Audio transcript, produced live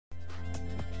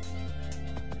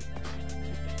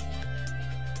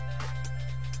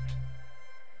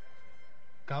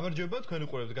გამარჯობა, თქვენ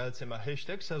უყურებთ გადაცემა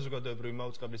ჰეშთეგი საზოგადოებრივი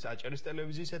მაუწყებლის აჭარის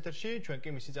ტელევიზიის ეთერში. ჩვენ კი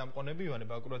მისი წამყვანები ივანე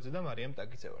ბაკურაძე და მარიამ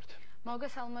ტაკიძე ვართ.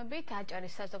 მოგესალმებით,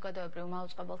 აჭარის საზოგადოებრივ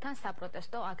მაუწყებელთან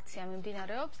საპროტესტო აქცია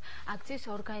მიმდინარეობს. აქციის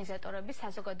ორგანიზატორები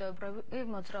საზოგადოებრივი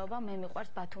მოძრაობა მე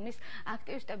მიყვარს ბათუმის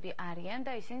აქტივისტები არიან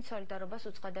და ისინი სოლიდარობას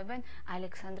უცხადებენ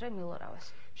ალექსანდრე მილორავას.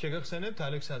 შეგახსენებთ,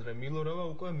 ალექსანდრე მილორავა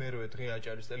უკვე მერვე დღე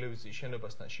აჭარის ტელევიზიის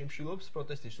შენობასთან შიმშილობს.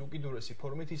 პროტესტის უკიდურესი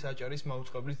ფორმით ის აჭარის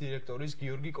მაუწყებლის დირექტორის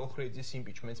გიორგი კოხრეიძის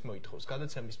იმპიჩმენტს მოითხოვს.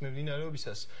 გადაცემის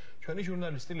მიმდინარეობისას ჩვენი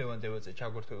ჟურნალისტი ლევან დევაძე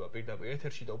ჩაგვერთვება პირდაპირ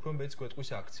ეთერში და უფრო მეც გვეტყვის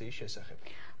აქციის შესახებ.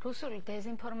 რუსული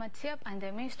დეზინფორმაცია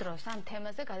პანდემიის დროს ამ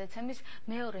თემაზე გადაცემის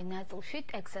მეორე ნაწილში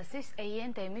ტექსასის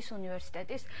A&M-ის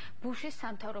უნივერსიტეტის ბუშის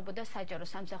სამთავრობო და საჯარო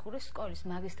სამსახურის სკოლის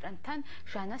მაგისტრანტთან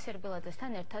ჟანა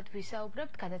სერბელაძესთან ერთად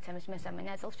ვისაუბრებთ. გადაცემის მესამე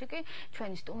ნაწილში კი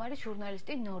ჩვენი სტუმარი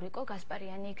ჟურნალისტი ნორიკო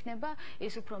გასპარიანი იქნება.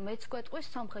 ის უფრო მეც გვეტყვის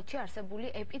სომხეთში არსებული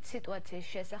ეპიდსიტუაციის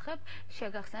შესახებ.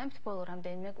 შეგახსენებთ, ბოლო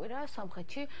რამდენიმე კვირაა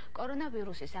სომხეთში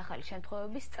კორონავირუსის ახალი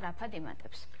შემთხვევების სწრაფად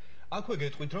იმატებს. აქვე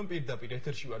გეტყვით, რომ პირდაპირ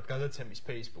ეთერში ვართ გადაცემის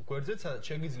Facebook გვერდზე, სადაც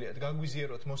შეგიძლიათ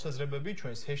გაგვიზიაროთ მოსაზრებები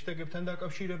ჩვენს ჰეშთეგებთან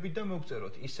დაკავშირებით და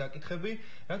მოგწეროთ ის საკითხები,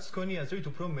 რაც თქვენი აზრით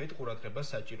უფრო მეტ ყურადღებას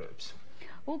საჭიროებს.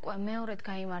 უკვე მეორედ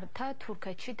გაიმართა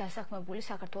თურქეთში დასაქმებული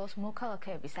საქართველოს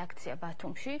მოქალაქეების აქცია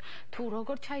ბათუმში. თუ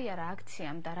როგორ ჩაიარა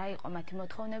აქციამ და რა იყო მათი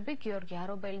მოთხოვნები, გიორგი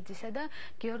არობელიძისა და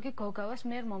გიორგი გოგავას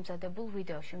მიერ მომზადებულ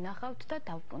ვიდეოში ვნახავთ და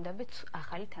დავბრუნდებით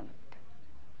ახალი თემებით.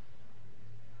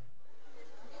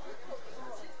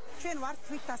 ჩვენ ვართ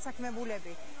თვით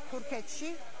დასაქმებულები თურქეთში,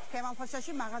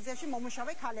 ქემალფაშაში, მაღაზიაში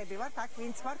მომუშავე ქალები ვართ, აქ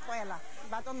ვინც ვართ ყველა.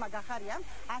 ბატონმა გახარიამ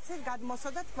ასე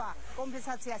გადმოსოდა თქვა,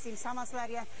 კომპენსაციას იმ 300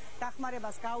 ლარიან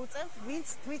დახმარებას გაუწევთ, ვინც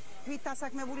თვით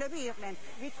დასაქმებულები იყვნენ.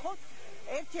 ვითხოვთ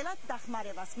ერთჯერად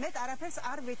დახმარებას, მეტ არაფერს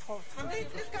არ ვითხოვთ.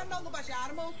 წლის განმავლობაში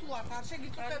არ მოусულვართ, არ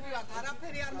შეგიწუხებიათ,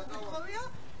 არაფერი არ მოგითხოვია.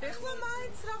 ეხლა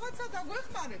მაინც რაღაცა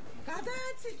დაგვეხმარეთ.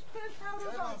 გადაეცით თქვენ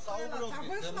თავრობას,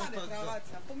 დაგვეხმარეთ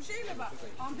რაღაცა. ხომ შეიძლება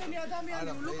ამდენი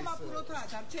ადამიანი ულუკმაპუროთაა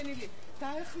დარჩენილი,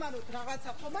 დაეხმაროთ რაღაცა.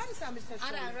 ხომ არის ამის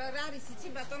საშუალება? არა, რა არის იცი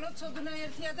ბატონო, ცოდნა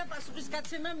ერთია და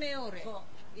პასუხისგაცემა მეორე. ხო,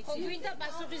 გვინდა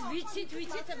პასუხის ვიცით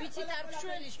არ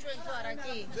გშველის ჩვენ თუ არა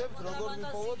კი? ძებთ როგორ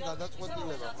მიპოვოთ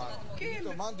გადაწყვეტილება მან.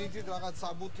 იმიტომ მან დიდით რაღაც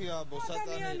საბუთია,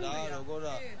 ბოსატანი რა,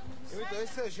 როგორა. იმიტომ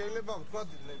ესე შეიძლება ვთქვა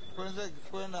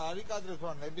თქვენ არიკადრებთ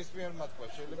რა ნებისმიერმა თქვა,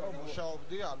 შეიძლება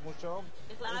მუშაობდი, არ მუშაობ.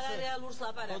 ეხლა არარეალურს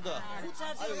ლაპარაკი. 5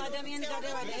 საათი რომ ადამიანი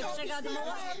გადავადა, 6-ზე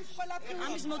გადმოვა.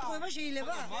 ამის მოტყუება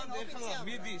შეიძლება? მან ეხლა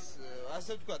მიდის,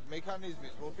 ასე ვთქვათ,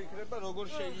 მექანიზმის მოფიქრება, როგორ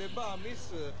შეიძლება ამის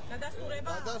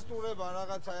დადასტურება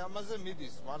რაღაც აი ამაზე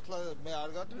მიდის. მართლა მე არ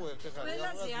გატყუებთ ეხლა.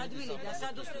 ყველაზე ადვილი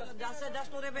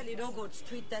დასადასტურებელი როგორც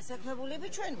თვით დასაქმებულები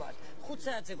ჩვენ ვართ. 5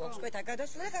 საათზე გვაქვს კვეთა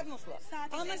გადასვლა და გადმოსვლა.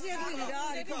 ამაზე ადვილი რა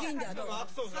არის თუ გინდა?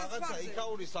 ახსოვს რაღაცა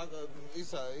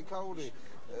იქაური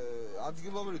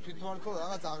ადგილობრივი თვითმმართველობა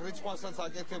რაღაც აღრიცხვასაც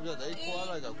აკეთებდა და იქ ხო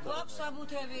არა გაქვთ. გვაქვს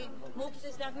საბუთები,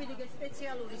 მოფცეს დაგვიდგეთ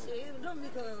სპეციალური რომ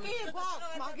კი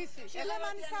გვაქვს მაგისი.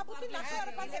 ელემანი საბუთი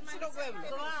ნახევარფასებში რო გვევლო.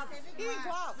 კი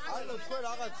გვაქვს. ანუ თქვენ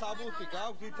რაღაც საბუთი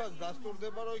გაქვთ, ითაც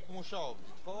დასტურდება რომ იქ მუშაობთ.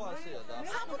 ხო ასეა და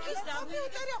საბუთის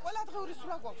დაგვიტერია ყველადღიური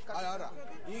სურა გვაქვს. არა,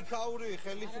 იქაური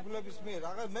ხელისუფლების მიერ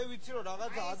რაღაც მე ვიცი რომ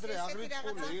რაღაცა ადრე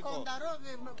აღრიცხული იყო.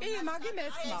 კი, მაგი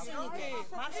მეცმა. კი.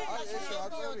 ესე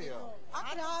აწერია. აქ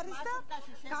რა არის და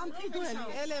გამყიდველი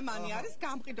ელემანი არის,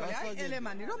 გამყიდველი აი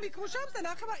ელემანი რომ იქ მუშაობს და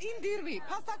ნახება იმ დირვი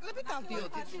ფასაკლები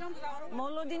დავდიოდით.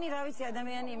 მოლოდინი რა ვიცი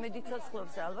ადამიანი იმედით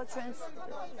ცოცხლობს ალბათ ჩვენს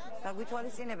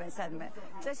გაგვითვალისწინებენ სადმე.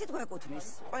 წესით გვეკუთვნის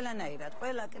ყველანაირად,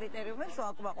 ყველა კრიტერიუმებს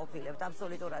ვაკმაყოფილებთ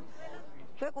აბსოლუტურად.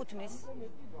 გვეკუთვნის,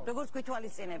 როგორც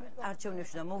გვითვალისწინებენ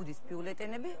არჩევნებში და მოვდის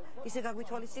ბიულეტენები, ისე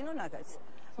გაგვითვალისწინონ აქაც.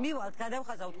 მივალთ,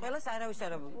 გადავხაზავთ ყველას, არავის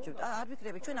არ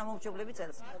ვიქნებით ჩვენ ამომრჩევლები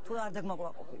წელს, თუ არ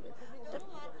დაგმოგვაყოფილებ.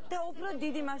 და უფრო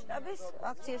დიდი მასშტაბის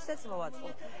აქციებსაც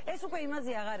მოვაწყობთ. ეს უკვე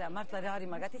იმაზე აღარა, მართლა რა არის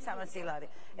მაგათი 300 ლარი.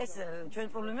 ეს ჩვენ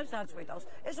პრობლემებს არ წვითავს.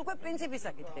 ეს უკვე პრინციპის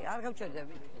საკითხია, არ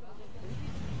გავჩერდებით.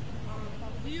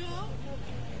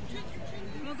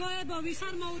 მოგოება ვის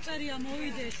არ მოუწერია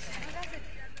მოვიდეს.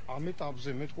 ამ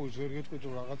ეტაპზე მე თქვი ვერ გეტყვით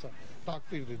რომ რაღაცა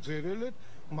დაგტირდე ძერელეთ,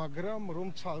 მაგრამ რომ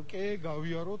ცალკე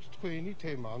გავიაროთ თქვენი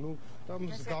თემა, ანუ და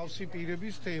მსგავსი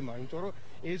პირების თემა, იმიტომ რომ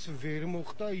ეს ვერ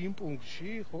მოხდა იმ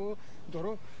პუნქტში, ხო? იმიტომ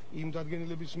რომ იმ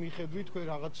დადგენილების მიხედვით თქვენ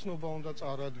რაღაც ცნობა უნდა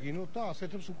წარადგინოთ და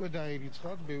ასეთებს უკვე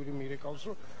დაერიცხათ, ბევრი მირეკავს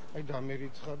რომ აი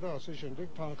დამერიცხა და ასე შემდეგ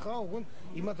თანხა, ოღონდ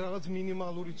იმათ რაღაც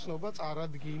მინიმალური ცნობა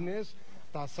წარადგინეს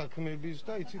დასაქმების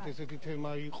და იცით ესეთი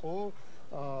თემა იყო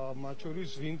მათ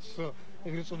შორის ვინც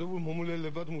ეგრეთ წოდებულ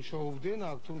მომულელებად მუშაობდნენ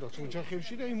აქ თუნდაც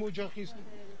ოჯახებში და იმ ოჯახის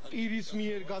პირის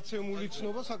მიერ გაცემული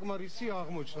ცნობა საკმარისი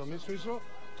აღმოჩნდა. მესმის რომ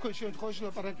თქვენ შემთხვევაში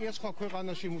ლაპარაკია სხვა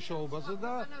ქვეყანაში მუშაობაზე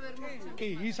და კი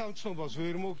ის ამ ცნობას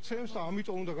ვერ მოგცემს და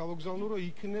ამიტომ უნდა გავაგზავნო რომ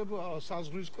იქნებ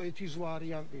საზღვრის კვეთის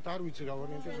ვარიანტით არ ვიცი რა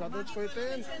ვარიანტის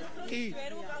გადაწყვეტენ კი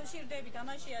ვერ უკავშირდებით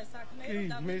ამაშია საქმე კი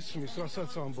მესმის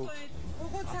რასაც ამბობთ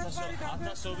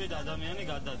ათასობით ადამიანი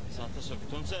გადადის ათასობით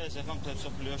თუმცა ეს ახლა მთელ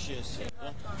მსოფლიოში ესეა და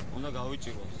უნდა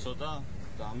გავიჭიროთ ცოტა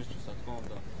და ამისთვის რა თქმა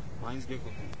უნდა მაინც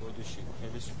გეკუთვნით ბოდიში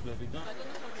ხელისუფლები და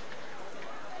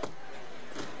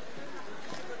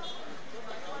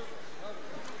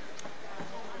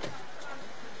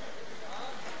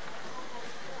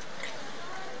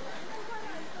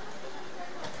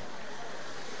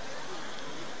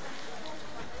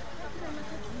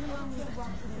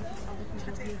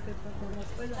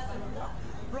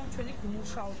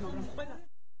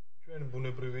ჩვენ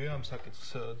ბუნებრივია ამ საკითხს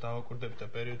დავაკვირდებით და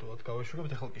პერიოდულად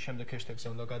გავაშვებთ. ახლა კი შემდეგ ჰეშთეგზე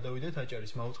უნდა გადავიდეთ.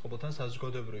 აჭარის მაუწყებელთან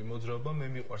საზოგადოებრივი მოძრაობა მე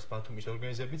მიყვარს ბათუმის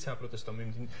ორგანიზებით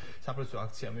საპროტესტო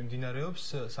აქცია მიმდინარეობს.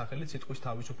 სახელით სიტყვის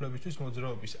თავისუფლებისთვის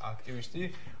მოძრაობის აქტივისტი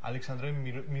ალექსანდრე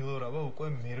მილორავა უკვე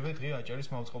მერვე დღე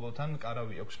აჭარის მაუწყებელთან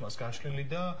კარავი აქვს მას გაშლილი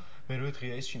და მერვე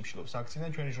დღეა ის შიმშილობს.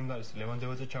 აქციიდან ჩვენი ჟურნალისტი ლევან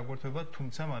დევაძე ჩაგვერთვება,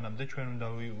 თუმცა მანამდე ჩვენ უნდა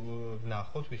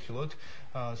ვნახოთ, ვიხილოთ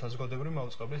საზოგადოებრივი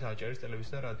მაუწყებლის აჭარის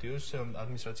ტელევიზია და რადიოს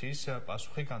ადმინისტრაციის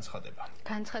პასუხი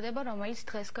განცხადება, რომელიც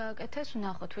დღეს გააკეთეს,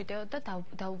 ვნახოთ ვიდეო და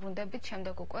დაუბრუნდებით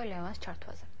შემდეგ უკვე ლევანს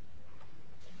ჩართვაზე.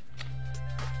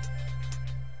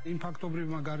 იმ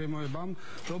ფაქტობრივმა გარემოებამ,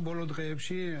 რომ ბოლო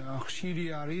დღეებში ხშირი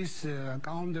არის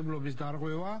კანონმდებლობის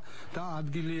დარღვევა და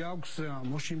ადგილი აქვს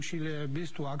მოშიმშილეების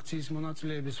თუ აქციის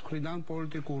მონაწილეების მხრიდან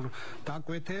პოლიტიკურ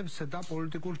დაკვეთებს და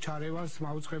პოლიტიკურ ჩარევას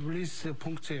მაუწყებლის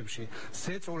ფუნქციებში.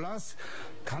 ზეწოლას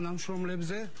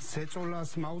თანამშრომლებზე, ზეწოლას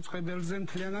მაუწყებელზე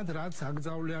მთლიანად რაც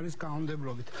აკრძალული არის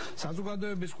კანონმდებლობით.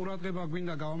 საზოგადოების ყურადღება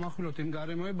გვინდა გავამახვილოთ იმ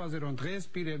გარემოებაზე, რომ დღეს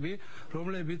პირები,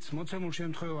 რომლებიც მოცემულ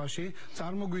შემთხვევაში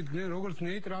წარმოგვიდგნენ როგორც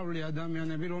ნეიტრალური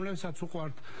ადამიანები, რომლებსაც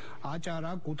უყვართ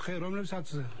აჭარა, კუთხე, რომლებსაც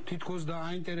თითქოს და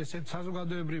აინტერესებთ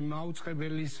საზოგადოებრივი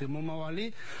მაუწყებელის მომავალი,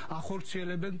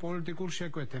 ახორციელებენ პოლიტიკურ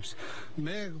შეკვეთებს.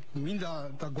 მე მინდა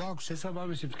და გვაქვს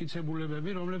შესაბამისი მტკიცებულებები,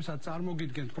 რომლებსაც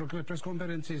წარმოგიდგენთ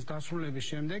პრესკონფერენციის დასრულების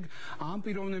შემდეგ ამ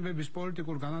პიროვნებების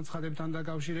პოლიტიკურ განაცხადებთან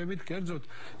დაკავშირებით, კერძოდ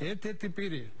ერთ-ერთი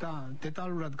პირი და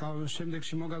დეტალურად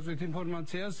შემდეგში მოგაწვით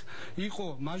ინფორმაციას, იყო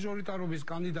მაჟორიტარობის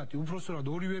კანდიდატი, უпростоრად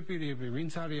ორივე პირები,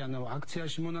 ვინც არიან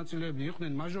აქციაში მონაწილეები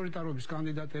იყვნენ მაჟორიტარობის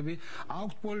კანდიდატები,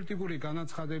 აქვთ პოლიტიკური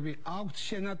განაცხადები, აქვთ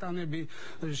შენატანები,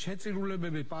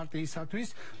 შეწირულებები პარტიისათვის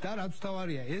და რაც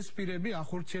თავარია, ეს პირები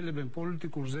ახორციელებენ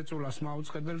პოლიტიკურ ზეწოლას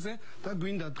მაუწყებელზე და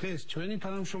გვინდა დღეს ჩვენი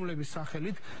თანამშრომლების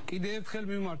სახელით კიდევ ერთხელ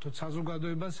მივმართოთ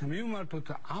საზოგადოებას, მივმართოთ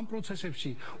ამ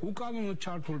პროცესებში უკანონოდ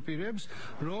ჩართულ პირებს,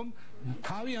 რომ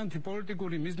თავიანთი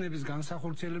პოლიტიკური მიზნების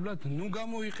განსახორციელებლად ნუ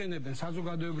გამოიყენებენ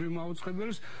საზოგადოებრივ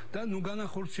მაუწყებელს და ნუ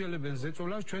განახორციელებენ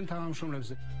ზეწოლას ჩვენ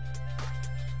თანამშრომლებზე.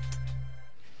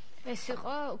 ეს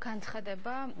იყო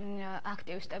განცხადება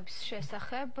აქტივისტების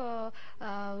შესახებ,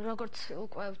 როგორც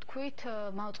უკვე ვთქვით,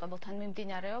 მაუწყებელთან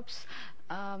მიმდინარეობს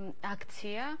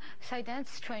აქცია, საიდანაც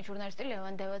ჩვენი ჟურნალისტი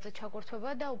ლევან დევაძე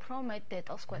ჩაგვერთვება და უფრო მეტ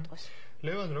დეტალს გვეტყვის.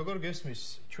 ლევან, როგორ გესმის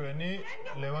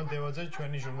ლევან დევაძე,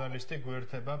 ჩვენი ჟურნალისტი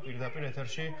გვერდება პირდაპირ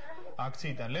ეთერში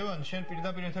აქციიდან. ლევან, შენ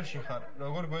პირდაპირ ეთერში ხარ,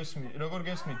 როგორ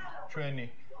გესმით ჩვენი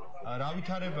რა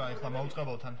ვითარებაა ახლა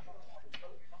მაუწყებელთან?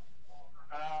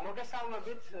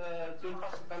 მოგესალმებით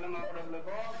ძვირფასი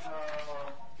თანამშრომლებო,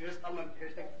 ვესწავლეთ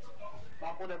ჰეშთეგს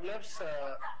მაყურებლებს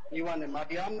ივანე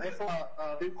მარიამ. ეხლა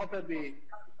ვიმყოფები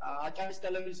აჭარის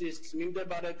ტელევიზიის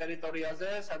მიმდებარე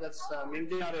ტერიტორიაზე, სადაც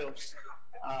მიმდინარეობს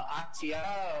აქცია,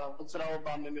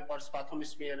 მოძრაობა მე მიყვარს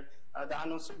ბათუმის მიერ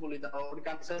დაანონსებული და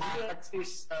ორგანიზებული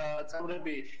აქციის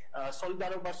წევრები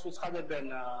სოლიდარობას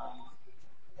უცხადებენ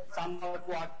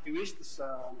სამოქალაქო აქტივისტს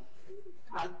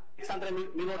ალექსანდრე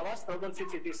მილორავას, როგორც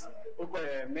იცით, ის უკვე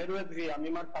მერვე დღეა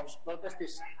მიმართავს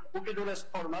პროტესტის უკიდურეს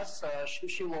ფორმას,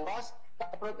 შიმშილობას და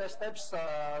პროტესტებს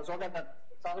ზოგადად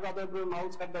საზოგადოებრივ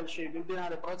მაუწყებელში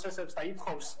მიმდინარე პროცესებს და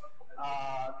ითხოვს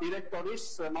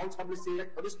მაუწყებლის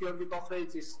დირექტორის გიორგი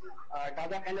კოხრეიძის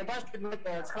გადაყენებას.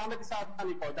 19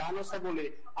 საათთან იყო დაანონსებული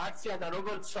აქცია და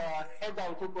როგორც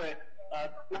ხედავთ უკვე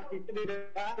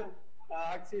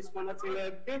აქციის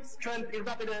მონაწილეებიც ჩვენ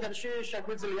პირდაპირ ეთერში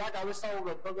შეგვიძლია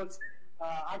გავესაუბროთ როგორც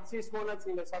აქციის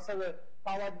მონაწილეს, ასევე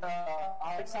თავად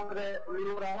ალექსანდრე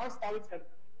მილორავას. დავიწყებ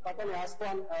ბატონი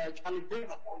ასლან ჭანიძე,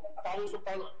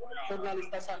 თავისუფალ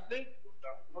ჟურნალისტის სახელი.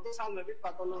 მოგესალმებით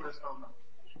ბატონო რესტავრანტ.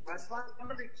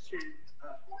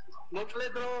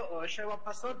 მოკლედ რომ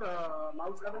შევაფასოთ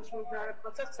მაუწყებელში მიმდინარე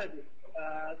პროცესები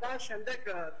და შემდეგ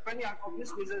თქვენი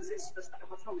აქტივობის მიზეზის შესახებ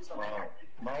ვისაუბროთ.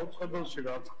 მაუწყებელში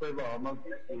რაც ხდება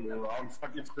ამ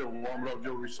საკითხზე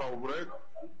უამრავჯერ ვისაუბრეთ,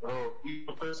 რომ ის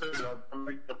პროცესები რაც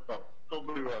დამოკიდდა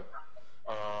ფაქტობრივად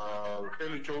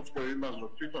ხელი შეუწყო იმას,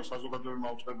 რომ თვითონ საზოგადოებრივი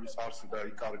მაუწყებლის არსი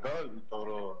დაიკარგა, იმიტომ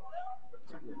რომ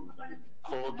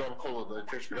მხოლოდ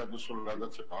ერთ-ერთი გადასული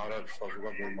გადაცემა არ არის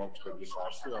საზოგადოებრივი მაუწყებლის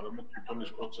არსი, არამედ თვითონ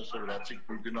ის პროცესები, რაც იქ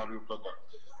მიმდინარეობდა და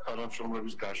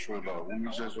თანამშრომლების გაშვება,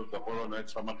 უმიზეზო და ყველანაირ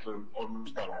სამართლებრივ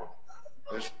ფორმების დარღვევა.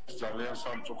 ეს ძალიან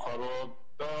სამწუხაროა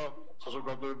და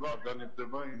საზოგადოება არ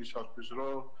განიხდება იმისათვის,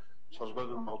 რომ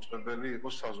საზოგადოებრივი მაუწყებელი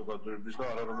იყოს საზოგადოების და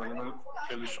არა რომელიმე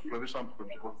ხელისუფლების ამ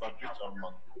პოლიტიკურ პარტიის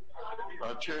წარმომადგენელი.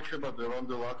 რაც შეეხება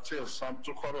დევანდელ აქციას,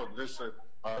 სამწუხაროდ ეს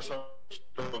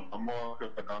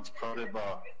ამოაქვეყნა განცხადება,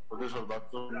 როდესაც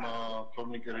ბატონ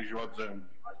თორნიკე რიჟვაძემ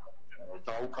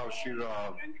დაუკავშირა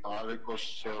ალეკოს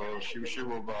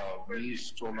შიმშილობა მის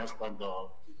წონასთან და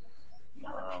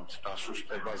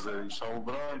დასუსტებაზე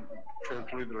ისაუბრა, ჩვენ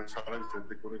თვლით, რომ ეს არის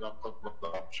ეთიკური განხორციელება და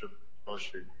ამ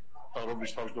შემთხვევაში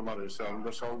თავრობის თავმჯდომარე ესე არ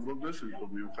უნდა საუბრობდეს, იმიტომ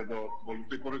მიუხედავად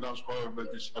პოლიტიკური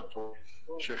განსხვავებებისა თუ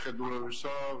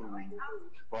შეხედულებისა,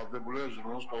 ვალდებულია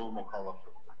ჟურნალის ყოველ მოქალაქე.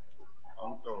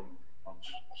 ამიტომ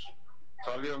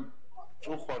ძალიან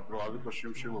წუხად რომ ალეკო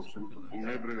შიმშილობს, იმიტომ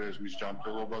ბუნებრივია ეს მის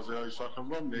ჯანმრთელობაზე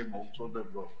აისახება, მე მოვწოდებ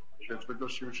რომ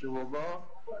შეწყვეტოს შიმშილობა,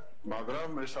 მაგრამ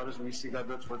ეს არის მისი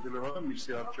გადაწყვეტილება და მისი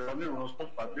არჩევანი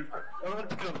ჟურნალისტებს პატივს.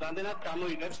 რამდენად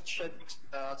გამოიგებს შედეგს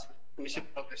მისი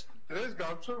პროტესტი. ეს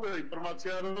გავრცელდა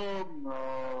ინფორმაცია, რომ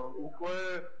უკვე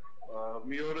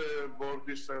მეორე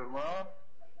ბორდის წევრმა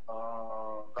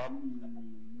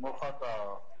მოხატა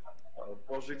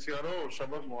პოზიცია, რომ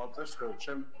შაბათს მოაწეს ხელს.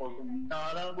 ჩემ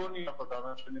არ მგონია ხო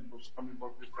დანარჩენი სამი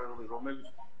ბორდის წევრი, რომელიც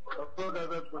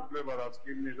გადაწყვეტილება რაც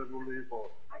კი მიღებული იყო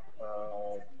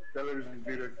ტელევიზიის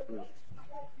დირექტორის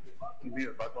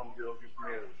ბატონ გიორგის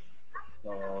მიერ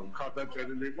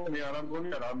ხარდაჭერილი იყო, მე არ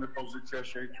მგონია რამე პოზიცია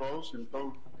შეიცვალოს, იმიტომ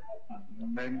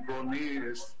მე მგონი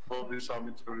ეს ბორდის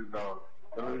სამი წევრი და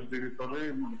ტელევიზიის დირექტორი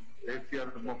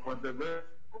ერთიანად მოქმედებენ.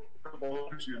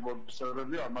 Police bordis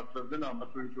წევრები ამატებდნენ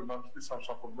ამატვირი ჟურნალისტის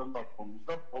სამსახურიდან დარქმის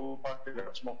და ბოლო ფაქტი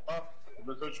რაც მოხდა,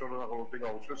 უბედურად ჟურნალისტი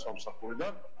გაუჩნდა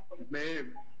სამსახურიდან. მე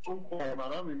თუმცა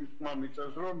მაგრამ იმის თქმა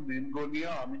მიწევს, რომ მე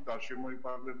მგონია ამით არ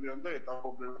შემოიფარგლებიან და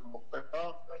ეტაპობრივად მოხდება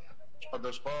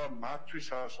სხვადასხვა მათთვის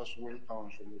არასასურველი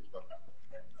თანამშრომლობისგან.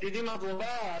 დიდი მადლობა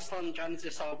ასლან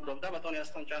ჭანიძე საუბრობდა, ბატონი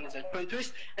ასლან ჭანიძე თქვენთვის.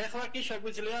 ეხლა კი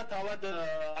შეგვიძლია თავად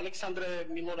ალექსანდრე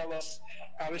მილორავას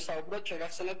გავესაუბროთ,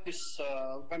 შეგახსენებთ ის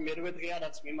უკვე მერვე დღეა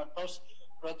რაც მიმართავს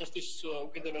პროტესტის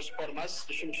უკიდურეს ფორმას,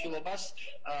 შიმშილობას,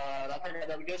 რათა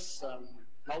გადადგეს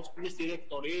მაუწყებლის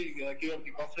დირექტორი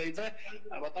გიორგი კოხრეიძე.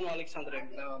 ბატონო ალექსანდრე,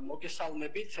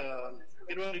 მოგესალმებით.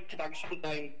 პირველ რიგით დაგისურვებთ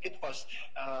იმ კითხვას,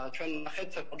 ჩვენ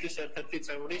ნახეთ ბორდის ერთ-ერთი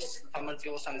წევრის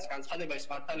თამარწილოსანის განცხადება, ის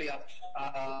მართალია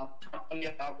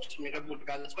აქვს მიღებული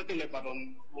გადაწყვეტილება, რომ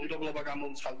უნდობლობა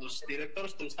გამოუცხადოს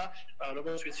დირექტორს, თუმცა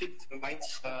როგორც ვიცით, მაინც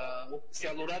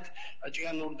ოფიციალურად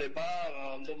ჭიანურდება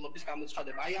უნდობლობის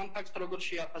გამოცხადება. აი ამ ფაქტს როგორ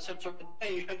შეაფასებთ და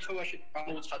იმ შემთხვევაში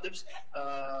გამოუცხადებს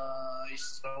ის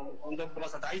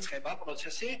უნდობლობას და დაიწყება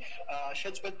პროცესი,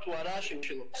 შეწყვეტ თუ არა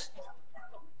შიმშილობას.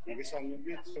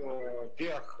 მოგესალმებით,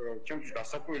 დიახ, ჩემთვის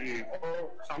გასაკვირი იყო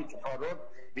სამწუხაროდ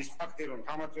ის ფაქტი, რომ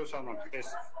თამარწილოსანმა დღეს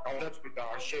გადაწყვიტა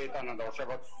არ შეეტანა და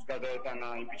შაბათს გადაეტანა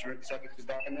იმპიჩმენტის საკითხის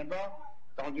დაყენება.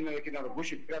 გამომდინარე იქიდან, რომ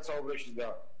გუშინ პირად საუბრებში და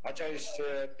აჭარის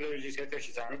ტელევიზიის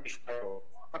ეთერში აღნიშნა, რომ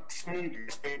მაქსიმუმ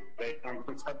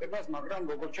განცხადებას, მაგრამ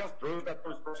როგორც ჩანს, დროის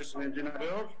დათვალის პროცესი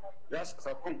მიმდინარეობს, რასაც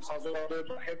საკუთარ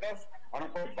საზოგადოება ხედავს,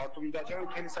 არამხოლოდ ბათუმი და აჭარა,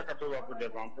 მთელი საქართველო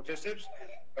აკვირდება ამ პროცესებს.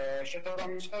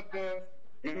 შესაბამისად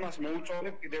მე მას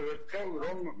მოუწოდებ კიდევ ერთხელ,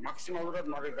 რომ მაქსიმალურად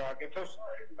მაგერ გააკეთოს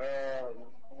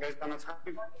ეს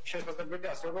განაცხადი შესაძლებელი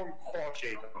ასე რომ ხვალ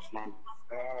შეიტანოს მან.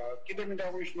 კიდევ მინდა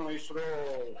აღნიშნო ის, რომ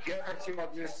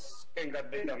გეაქციოდისკენ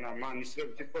გადაიტანა მან ისრებ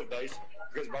თითქოს და ის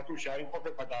დღეს ბათუმში არ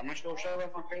იმყოფება და ამაში შეუშავა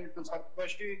მანქანის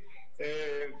განცხადებაში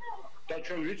და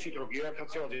ჩვენ ვიცით, რომ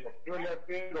გეაქციოდი იყო პირველი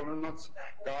ადგილი, რომელმაც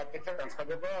გააკეთა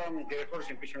განცხადება დირექტორის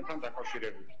იმპიჩმენტთან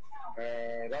დაკავშირებით.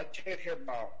 რაც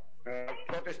შეეხება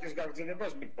პროტესტის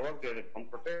გაგრძელებას მივხვდეთ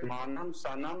კონკრეტულად მანამ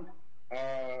სანამ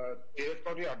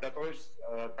დირექტორი არ დატოვებს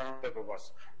თანამდებობას.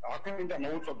 აქ მინდა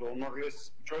მოუწოდო უმაღლეს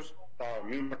ჯოს და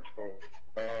მიმართო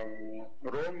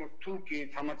რომ თუ კი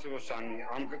თამარწილოსანი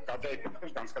ამ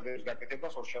გადაეკეთებს განცხადების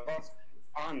გაკეთებას ორშაბათს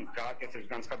ან გააკეთებს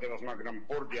განცხადებას, მაგრამ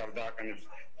ბორდი არ დააკეთებს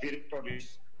დირექტორის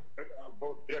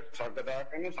დირექტორს არ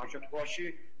გადააკეთებს, ამ შემთხვევაში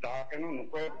დააკეთონ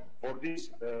უკვე ბორდის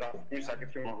რაფის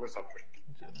საკითხი უმაღლეს საბჭოში.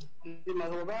 დიდი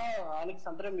მადლობა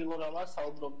ალექსანდრე მილორავა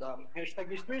საუბრობდა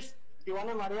ჰეშთეგისთვის.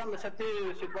 ივანე მარიამ, ესეთი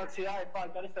სიტუაცია ეხლა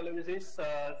აჭარის ტელევიზიის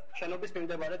შენობის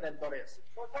მიმდებარე ტერიტორიაზე.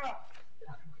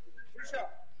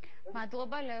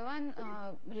 მადლობა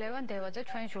ლევან დევაძე,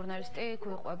 ჩვენი ჟურნალისტი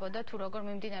გვიყვებოდა თუ როგორ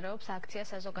მიმდინარეობს აქცია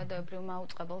საზოგადოებრივ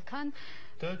მაუწყებელთან.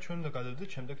 და ჩვენ უნდა გადავიდეთ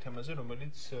შემდეგ თემაზე,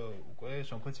 რომელიც უკვე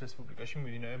სომხეთის რესპუბლიკაში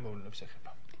მიმდინარე მოვლენებს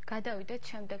ეხება. გადავიდეთ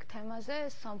შემდეგ თემაზე.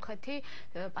 სომხეთი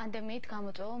პანდემიით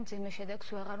გამოწვეულ მძიმე შედეგს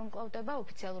ვეღარ უმკლავდება.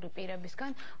 ოფიციალური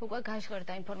პირებისგან უკვე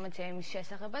გაჟღერდა ინფორმაცია იმის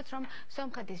შესახებაც, რომ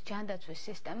სომხეთის ჯანდაცვის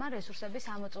სისტემა რესურსების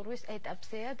ამოწურვის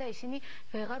ეტაპზეა და ისინი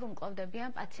ვეღარ უმკლავდებიან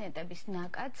პაციენტების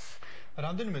ნაკადს.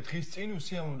 რამდენიმე დღის წინ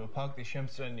უსიამოვნო ფაქტის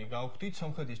შემსწრენი გავხდით.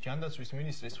 სომხეთის ჯანდაცვის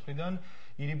მინისტრის მხრიდან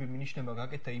ირიბი მინიშნება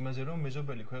გაკეთდა იმაზე, რომ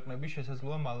მეზობელი ქვეყნები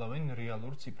შესაძლოა მალავენ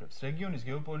რეალურ ციფრებს. რეგიონის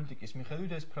გეოპოლიტიკის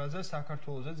მიხედვით ეს ფრაზა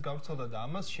საქართველოსაც გავრცელდა და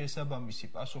ამას შესაბამისი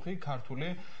პასუხი ქართული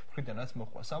მხრიდანაც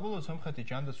მოჰყვა. საბოლოოდ სომხეთის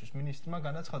ჯანდაცვის მინისტრმა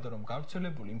განაცხადა, რომ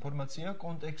გავრცელებული ინფორმაცია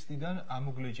კონტექსტიდან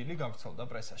ამოგლეჯილი გავრცელდა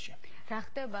პრესაში. რა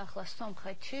ხდება ახლა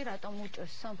სომხეთში, რატომ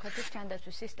უჭირს სომხეთის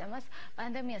ჯანდაცვის სისტემას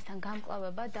პანდემიასთან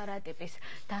გამკლავება და რა ტიპის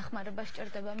დახმარება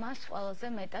სჭირდება მას ყველაზე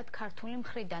მეტად ქართული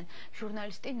მხრიდან.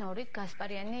 ჟურნალისტი ნორიკ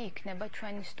გასპარიანი იქნება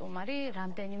ჩვენი სტუმარი.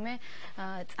 რამდენიმე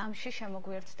წამში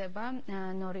შემოგვიერთდება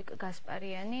ნორიკ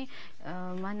გასპარიანი.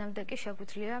 მანამდე კი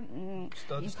შეგვიძლია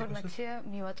ინფორმაცია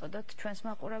მივაწოდოთ ჩვენს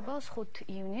მაყურებელს. 5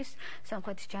 ივნისს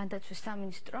სომხეთის ჯანდაცვის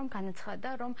სამინისტრომ განაცხადა,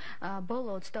 რომ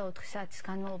ბოლო 24 საათის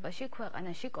განმავლობაში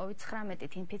ქვეყანაში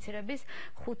COVID-19-ით ინფიცირების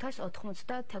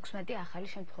 596 ახალი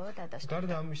შემთხვევა დადასტურდა.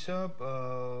 გარდა ამისა,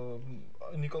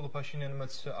 ნიკოლო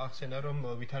ფაშინიანმაც ახსენა, რომ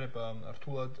ვითარება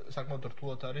საკმაოდ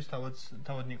რთულად არის,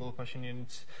 თავად ნიკოლო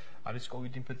ფაშინიანიც არის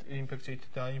COVID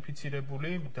ინფექციით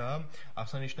დაინფიცირებული და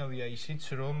აღსანიშნავია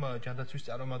ისიც, რომ ჯანდაცვის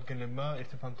წარმომადგენლებმა,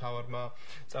 ერთ-ერთმა მთავარმა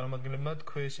წარმომადგენლებმა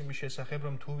თქვეს იმის შესახებ,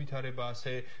 რომ თუ ვითარება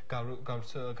ასე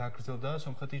გაგრძელდა,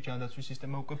 სომხეთის ჯანდაცვის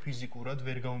სისტემა უკვე ფიზიკურად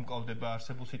ვერ გაუმკლავდება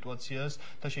არსებულ სიტუაციას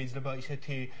და შეიძლება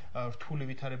ისეთი რთული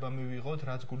ვითარება მივიღოთ,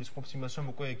 რაც გულისხმობს იმას, რომ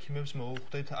უკვე ექიმებს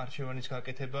მოუხდეთ არჩევანის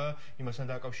გაკეთება იმასთან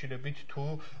დაკავშირებით, თუ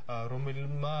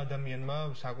რომელმა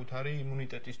ადამიანმა საკუთარი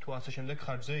იმუნიტეტის თუ ასე შემდეგ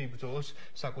ხარჯზე იბრძოლოს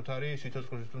საკუთარი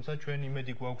სიცოცხლეში, თუმცა ჩვენ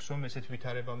იმედი გვაქვს, რომ ესეთ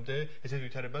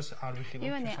ვითარებას არ ვიხილავთ.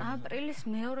 ივანე, აპრილის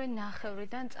მეორე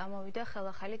ნახევრიდან წამოვიდა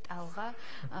ხელახალი ტალღა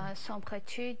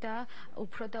სომხეთში და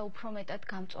უფრო მეტად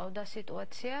გამწვავდა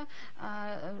სიტუაცია.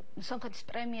 სომხეთის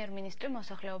პრემიერ-მინისტრი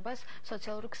მოსახლეობას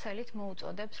სოციალური ქსელით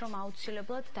მოუწოდებს, რომ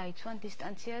აუცილებლად დაიცვან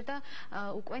დისტანცია და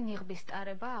უკვე ნიღბის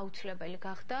ტარება აუცილებელი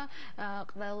გახდა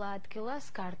ყველა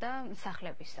ადგილას გარდა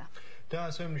სახლებისა. და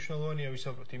ასევე მნიშვნელოვანია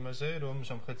ვისაუბროთ იმაზე, რომ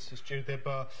სომხეთს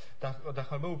სჭირდება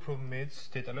დახმარება უფრო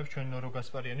მეც დეტალებს ჩვენ ნორო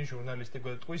გასპარიანი ჟურნალისტი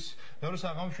გვეტყვის. ნორო,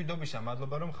 საღამო მშვიდობისა,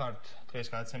 მადლობა რომ ხართ დღეს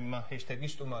გადაცემა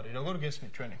ჰეშთეგის სტუმარი. როგორ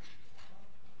გესმით ჩვენი?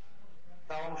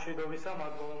 მშვიდობისა,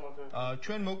 მადლობა.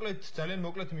 ჩვენ ძალიან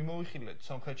მოკლედ მიმოვიხილეთ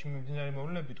სომხეთში მიმდინარე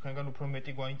მოვლენები, თქვენგან უფრო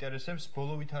მეტი გვაინტერესებს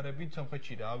ბოლო ვითარებით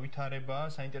სომხეთში რა ვითარებაა,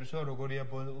 საინტერესოა როგორია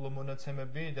ბოლო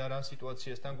მონაცემები და რა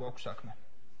სიტუაციასთან გვაქვს საქმე.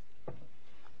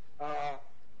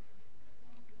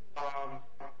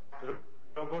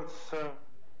 როგორც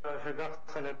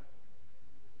შეგახსენებთ,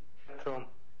 რომ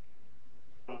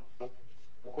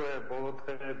უკვე ბოლო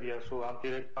დღეებია სულ ამ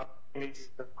დირექტორის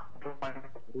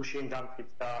გუშინ დამტკით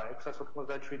და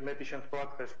 697 შემთხვევა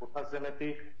დღეს 500-ზე მეტი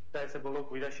და ესე ბოლო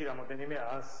კვირაში რამოდენიმე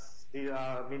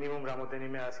 100 მინიმუმ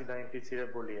რამოდენიმე 100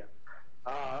 დაინფიცირებულია.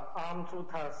 ამ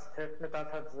წუთას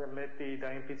 11,000-ზე მეტი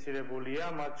დაინფიცირებულია,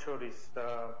 მათ შორის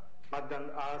მათგან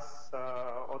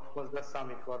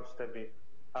 193 თვარვსტები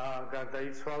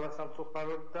გარდაიცვალა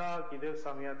სამწუხაროდ და კიდევ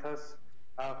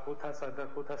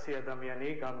 3,500 ადამიანი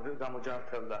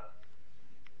გამოჯანმრთელდა.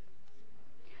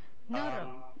 ნორო,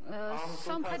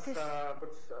 სომხეთის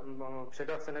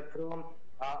შეგახსენებთ, რომ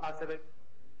ასევე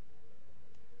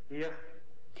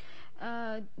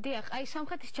დიახ, აი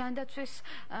სომხეთის ჯანდაცვის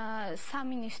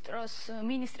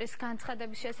მინისტრის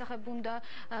განცხადების შესახებ უნდა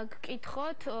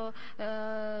გკითხოთ,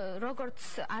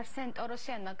 როგორც არსენ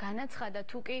ტოროსიანმა განაცხადა,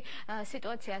 თუ კი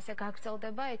სიტუაცია ასე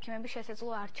გაგრძელდება, ექიმები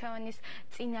შესაძლოა არჩევანის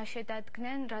წინაშე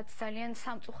დადგნენ, რაც ძალიან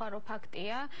სამწუხარო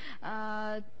ფაქტია.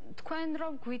 თქვენ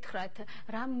რომ გვითხრათ,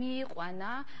 რა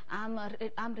მიიყვანა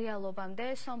ამ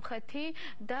რეალობამდე სომხეთი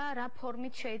და რა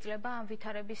ფორმით შეიძლება ამ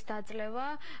ვითარების დაძლევა,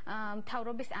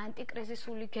 მთავრობის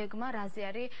ანტიკრიზისული გეგმა რაზე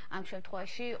არის ამ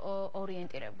შემთხვევაში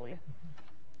ორიენტირებული?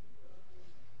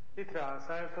 თითქოს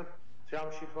საერთოდ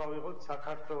ჯამში თუ ავიღოთ,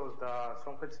 საქართველოს და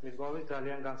სომხეთის მიდგომები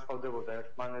ძალიან განსხვავდებოდა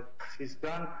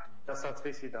ერთმანეთისგან და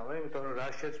საწყისიდანვე, იმიტომ რომ რა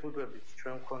შეზღუდვებიც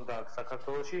ჩვენ გვქონდა აქ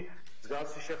საქართველოში,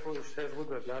 მსგავსი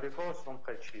შეზღუდვები არ იყო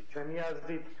სომხეთში. ჩვენი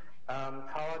აზრით,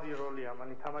 მთავარი როლი ამან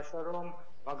ითამაშა, რომ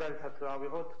მაგალითად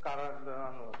ავიღოთ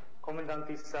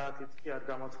კომენდანტის საათიც კი არ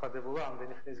გამოცხადებულა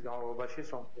ამდენი ხნის განმავლობაში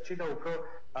სომხეთში და უფრო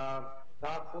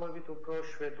დაახლოებით უფრო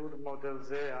შვედურ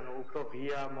მოდელზე, ანუ უფრო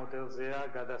ღია მოდელზეა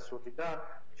გადასული და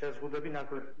შეზღუდვები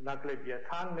ნაკლებია.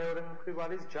 თან მეორე მხრივ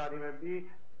არის ჯარიმები,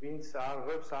 ვინც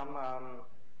არღვევს ამ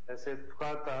ესე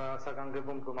ვთქვათ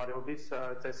საგანგებო მდგომარეობის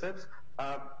წესებს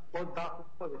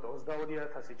დაახლოებით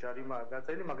 22,000 ჯარიმაა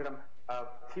გაწეული, მაგრამ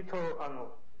თითო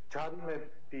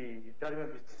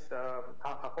ჯარიმების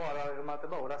თანხა ხო არ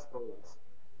აღემატება 200 დოლარს.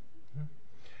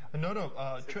 ნორო,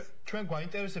 ჩვენ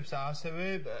გვაინტერესებს ასევე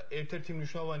ერთ-ერთი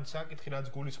მნიშვნელოვანი საკითხი, რაც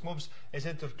გულისხმობს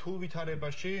ესეთ რთულ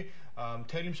ვითარებაში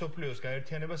მთელი მსოფლიოს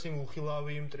გაერთიანებას იმ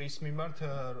უხილავი მტრის მიმართ,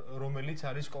 რომელიც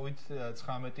არის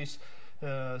COVID-19-ის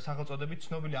სახელწოდებით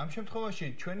ცნობილი. ამ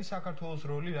შემთხვევაში ჩვენი საქართველოს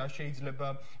როლი რა შეიძლება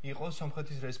იყოს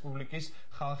სომხეთის რესპუბლიკის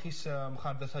ხალხის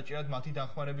მხარდასაჭერად მათი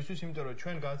დახმარებისთვის, იმიტომ რომ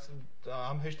ჩვენ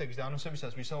ამ ჰეშთეგის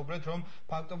ანონსებისას ვისაუბრეთ, რომ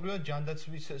ფაქტობრივად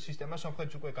ჯანდაცვის სისტემა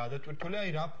სომხეთს უკვე გადატვირთული, აი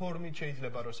რა ფორმით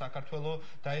შეიძლება რომ საქართველო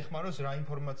დაეხმაროს, რა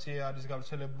ინფორმაცია არის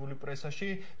გავრცელებული პრესაში,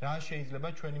 რა შეიძლება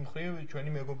ჩვენი მხრივ, ჩვენი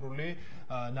მეგობრული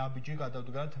ნაბიჯი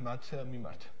გადავდგათ მათ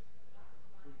მიმართ.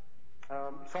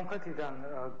 სომხეთიდან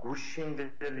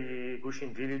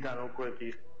გუშინდილიდან უკვე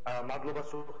მადლობას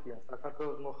უხდიან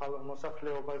საქართველოს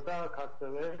მოსახლეობას და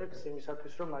ქართველებს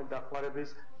იმისათვის, რომ აი დახმარების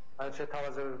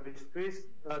შეთავაზებებისთვის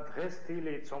დღეს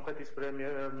დილით სომხეთის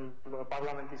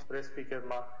პარლამენტის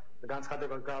პრეს-სპიკერმა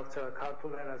განცხადება გაავრცელა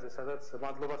ქართულ ენაზე, სადაც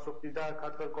მადლობას უხდიდა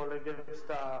ქართველ კოლეგებს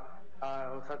და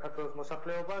საქართველოს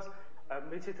მოსახლეობას.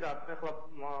 ვიცით რა, ახლა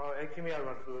ექიმი არ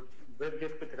ვარ, ვერ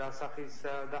გეტყვით რა სახის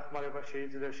დახმარება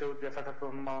შეუძლია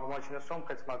საქართველოს მომაჩინოს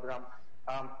სომხეთს, მაგრამ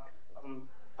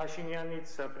პაშინიანიც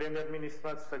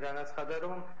პრემიერ-მინისტრად განაცხადა,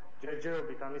 რომ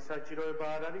ჯერჯერობით ამის საჭიროება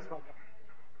არ არის, მაგრამ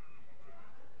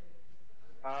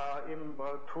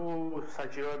თუ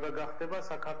საჭიროება გახდება,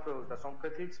 საქართველოს და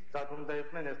სომხეთიც მზად უნდა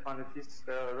იყვნენ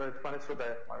ერთმანეთს რო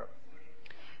დაეხმარონ.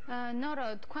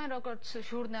 ნორო, თქვენ როგორც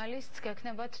ჟურნალისტს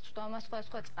გექნებათ წვდომა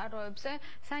სხვადასხვა წყაროებზე,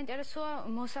 საინტერესოა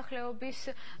მოსახლეობის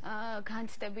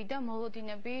განცდები და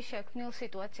მოლოდინები შექმნილ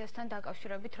სიტუაციასთან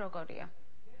დაკავშირებით როგორია?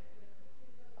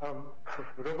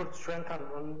 როგორც ჩვენთან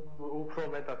უფრო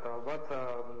მეტად ალბათ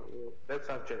ეს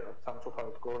არ ჯერა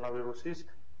სამწუხაროდ კორონავირუსის,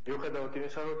 მიუხედავად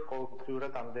იმისა, რომ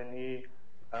ყოველდღიურად ამდენი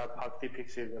ფაქტი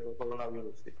ფიქსირდება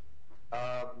კორონავირუსის.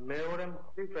 მეორე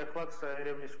მხრივ ეხლაც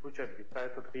ერევნის ქუჩები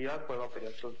საერთოდ ღია, ყველაფერი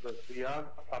ღია,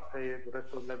 კაფე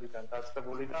რესტორნებიდან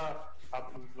დაწყებული და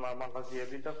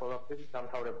მაღაზიები და ყველაფერი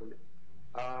დამთავრებული.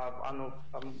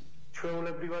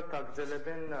 ჩვეულებრივად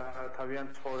აგრძელებენ თავიანთ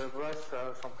ცხოვრებას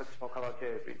სომხეთის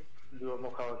მოქალაქეები.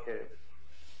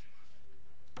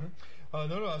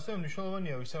 ნორო, ასევე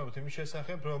მნიშვნელოვანია ვისაუბროთ იმის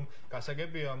შესახებ, რომ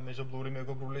გასაგებია მეზობლური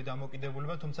მეგობრული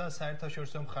დამოკიდებულება, თუმცა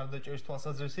საერთაშორისო მხარდაჭერის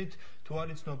თვალსაზრისით თუ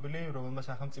არის ცნობილი, რომელმა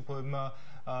სახელმწიფოებმა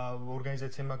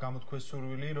ორგანიზაციებმა გამოთქვეს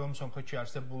სურვილი, რომ სომხეთში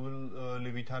არსებული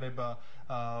ვითარება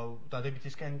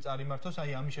დადებითისკენ წარიმართოს,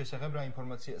 აი ამის შესახებ რა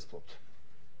ინფორმაციას ფლობთ?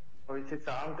 ვიცით,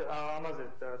 ამაზე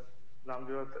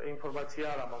ნამდვილად ინფორმაცია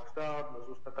არ მაქვს და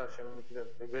ზუსტად არ შემიძლია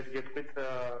ვერ გეტყვით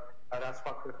რა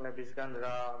სხვა ქვეყნებისგან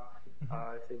რა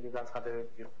ესე იგი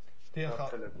განცხადებები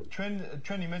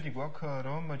ჩვენ იმედი გვაქვს,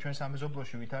 რომ ჩვენ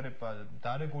სამეზობლოში ვითარება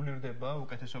დარეგულირდება,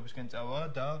 უკეთესობისკენ წავა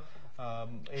და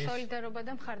სოლიდარობა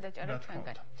და მხარდაჭერა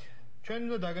ჩვენგან. ჩვენ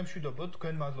უნდა დაგემშვიდობოთ,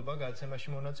 თქვენ მადლობა გადაცემაში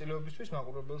მონაწილეობისთვის.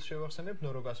 მაყურებელს შევახსენებ,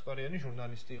 ნორო გასპარიანი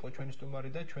ჟურნალისტი იყო ჩვენი სტუმარი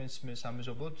და ჩვენს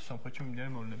სამეზობლოდ სომხეთში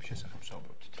მიმდინარე მოვლენების შესახებ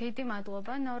ვსაუბრობთ. დიდი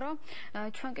მადლობა, ნორო.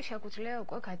 ჩვენ კი შეგვიძლია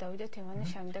უკვე გადავიდეთ იმანის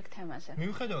შემდეგ თემაზე.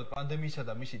 მიუხედავად პანდემიისა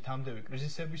და მისი თამდევი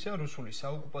კრიზისებისა, რუსული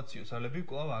საოკუპაციო ძალები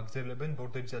კვლავ აგრძელებენ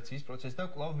ბორდერიზაციის პროცესს და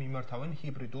კვლავ მიმართავენ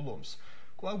ჰიბრიდულ ომს.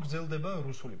 კვლავ გრძელდება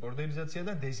რუსული ბორდერიზაცია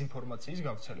და დეზინფორმაციის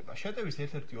გავრცელება. შეტევის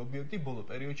ერთ-ერთი ობიექტი ბოლო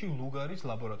პერიოდში ლუგარის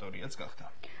ლაბორატორიაც გახდა.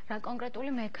 რა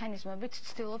კონკრეტული მექანიზმებით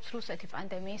ცდილობს რუსეთი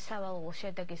პანდემიის სავალალო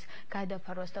შედეგის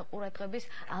გადაფარვას და ყურადღების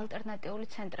ალტერნატიული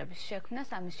ცენტრების შექმნას,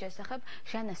 ამის შესახებ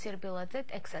ჟანა სირბილაძე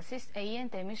ტექსასის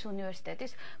A&M-ის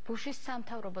უნივერსიტეტის ბუშის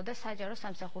სამთავრობო და საჯარო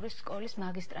სამსახურის სკოლის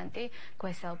მაგისტრანტი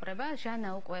გვესაუბრება. ჟანა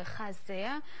უკვე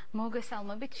ხაზზეა.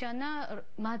 მოგესალმებით ჟანა,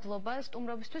 მადლობა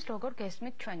სტუმრობისთვის, როგორ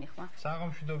გესმით ჩვენი ხმა?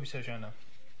 საღამშვიდობისა ჟანა.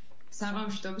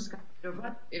 საღამშვიდობის გასაგებია.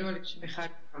 პირველ რიგში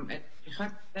მიხარით რომ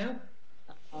ხართ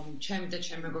ჩემი და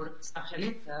ჩემი მეგობრების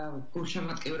სახელით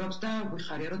გულშემატკივრობს და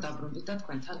ვიხარია რომ დაბრუნდით და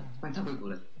თქვენთან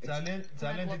ვიგულებ.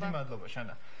 ძალიან დიდი მადლობა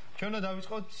ჟანა. ჩვენ უნდა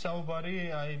დავიწყოთ საუბარი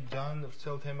აი ძალიან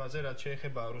ვრცელ თემაზე, რაც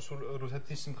შეეხება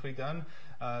რუსეთის მხრიდან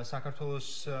საქართველოს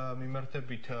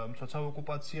მიმართებით მცოცავ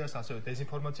ოკუპაციას, ასევე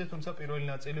დეზინფორმაციას, თუმცა პირველი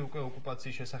ნაწილი უკვე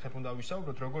ოკუპაციის შესახებ უნდა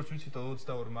ვისაუბროთ. როგორც ვიცით,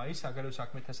 22 მაისს საგარეო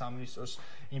საქმეთა სამინისტროს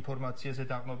ინფორმაციაზე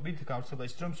დაყრდნობით გავრცელდა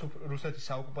ის, რომ რუსეთის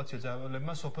საოკუპაციო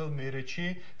ძალებმა სოფელ მერეთში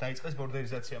დაიწყეს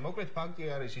ბორდერიზაცია. მოკლედ ფაქტი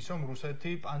არის ის, რომ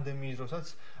რუსეთი პანდემიის დროსაც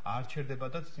არ ჩერდება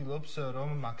და ცდილობს, რომ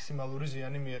მაქსიმალური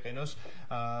ზიანი მიეყენოს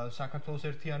საქართველოს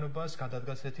ერთიანობას საქმიანობას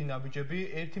გადადგას ერთი ნაბიჯები.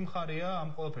 ერთი მხარეა ამ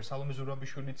ყველაფერს სალომე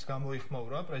ზურაბიშვილიც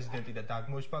გამოიხმაურა პრეზიდენტი და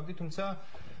დაგმოვის ფაქტი, თუმცა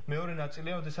მეორე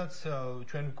ნაწილია, როდესაც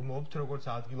ჩვენ გმობთ როგორც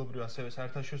ადგილობრივ ასევე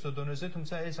საერთაშორისო დონეზე,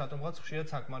 თუმცა ეს ატომღაც ხშირად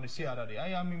საკმარისი არ არის.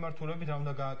 აი ამ მიმართულებით რა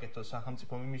უნდა გააკეთოს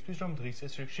სახელმწიფომ იმისთვის, რომ დღის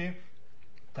წესრიგში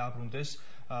დაბრუნდეს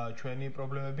ჩვენი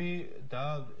პრობლემები და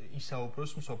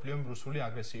ისაუბროს მსოფლიომ რუსული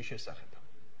აგრესიის შესახებ.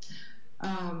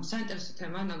 საინტერესო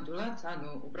თემა ნამდვილად,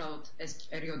 უბრალოდ ეს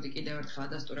პერიოდი კიდევ ერთხელ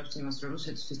ადასტურებს იმას, რომ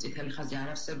რუსეთისთვის წითელი ხაზი არ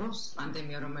არსებობს,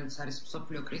 პანდემია, რომელიც არის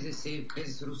მსოფლიო კრიზისი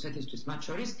რუსეთისთვის მათ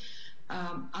შორის,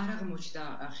 არ აღმოჩნდა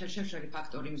ხელშემშლელი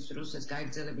ფაქტორი იმის, რომ რუსეთს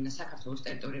გაეგრძელებინა საქართველოს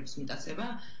ტერიტორიების მიტაცება.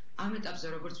 ამ ეტაპზე,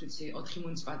 როგორც ვიცი, 4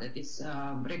 მუნიციპალიტეტის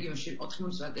რეგიონში 4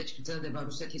 მუნიციპალიტეტში გრძელდება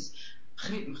რუსეთის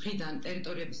მხრიდან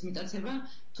ტერიტორიების მიტაცება,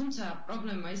 თუმცა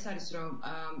პრობლემა ის არის, რომ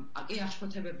კი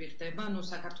აღშფოთებები ხდება,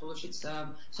 საქართველოშიც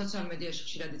სოციალურ მედიაში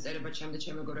ხშირად იწერება ჩემი და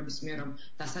ჩემი მეგობრების მიერ, რომ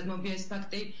დასაგმობია ეს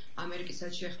ფაქტი, ამერიკის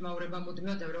ელჩი ეხმაურება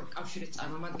მუდმივად ევროპის კავშირის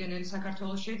წარმომადგენელი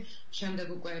საქართველოში, შემდეგ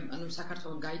უკვე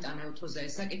საქართველოს გაიტანა უთოზე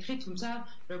ეს საკითხი, თუმცა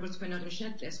როგორც თქვენ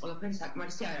აღნიშნეთ, ეს ყველაფერი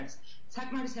საკმარისი არ არის.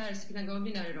 საკმარისი არ არის იქიდან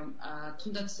გამომდინარე, რომ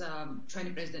თუნდაც ჩვენი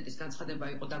პრეზიდენტის განცხადება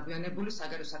იყო დაგვიანებული,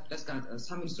 საგარეო საქმეთა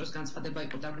სამინისტროს განცხადება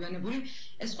იყო დაგვიანებული,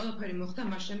 ეს ყველაფერი მოხდა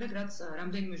მას შემდეგ, რაც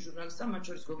რამდენიმე ჟურნალისტმა, მათ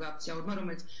შორის გოგა აფციაურმა,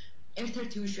 რომელიც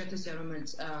ერთ-ერთი უიშვიათესია, რომელიც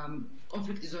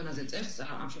კონფლიქტის ზონაზე წერს,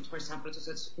 ამ შემთხვევაში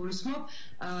სამხედროსაც გულისხმობ,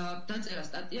 დაწერა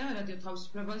სტატია რადიო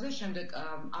თავისუფლებაზე, შემდეგ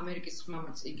ამერიკის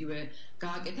ხმამაც იგივე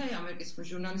გააკეთა, ამერიკის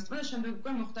ჟურნალისტმა და შემდეგ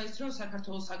უკვე მოხდა ის, რომ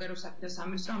საქართველოს საგარეო საქმეთა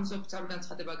სამინისტრო ამაზე ოფიციალური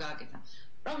განცხადება გააკეთა.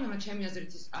 პრობლემა ჩემი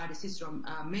აზრით არის ის, რომ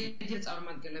მედია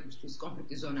წარმომადგენლებისთვის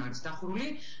კონფლიქტის ზონა არის დახურული,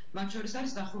 მათ შორის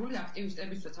არის დახურული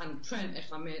აქტივისტებისთვის, ანუ ჩვენ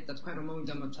ეხლა მე და თქვენ რომ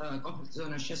მოვიდამოთ კონფლიქტის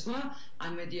ზონაში შესვლა,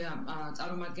 ან მედია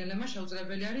წარმომადგენლებმა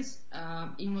შეუძლებელი არის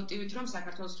იმ მოტივით, რომ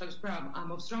საქართველოს ხელისუფლება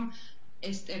ამბობს, რომ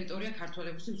ეს ტერიტორია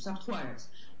ქართველებისთვის უსაფრთხო არ არის.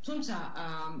 თუმცა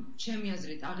ჩემი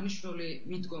აზრით აღნიშნული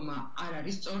მიდგომა არ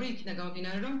არის სწორი, იქიდან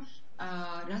გამომდინარე, რომ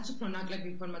რაც უფრო ნაკლები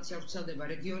ინფორმაცია ვრცელდება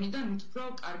რეგიონიდან, მით უფრო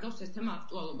კარგავს ეს თემა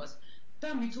აქტუალობას.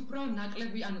 და მით უფრო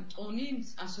ნაკლები, ანუ ტონი,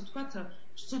 ასე ვთქვათ,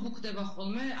 სუბუქდება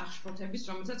ხოლმე აღშფოთების,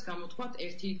 რომელსაც გამოთქვათ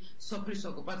ერთი სოფლის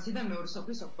ოკუპაცია და მეორე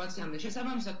სოფლის ოკუპაციამდე.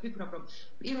 შესაბამისად, ვფიქრობ, რომ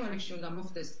პირველ რიგში უნდა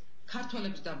მოხდეს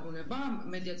ქართველების დაბრუნება,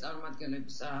 მედია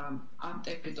წარმომადგენლების ამ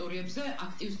ტერიტორიებზე,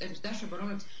 აქტივისტების დაშვება,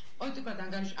 რომლებიც პოლიტიკურად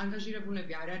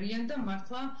ანგაჟირებულები არ არიან და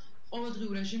მართლა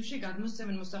ყოველდღიურ რეჟიმში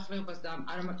გადმოსცემენ მოსახლეობას და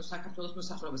არა მარტო საქართველოს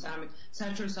მოსახლეობას, არამედ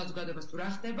საერთაშორისო საზოგადოებას თუ რა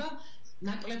ხდება,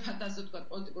 ნაკლებად ასე ვთქვათ,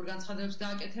 პოლიტიკურ განცხადებებს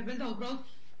გააკეთებენ და უბრალოდ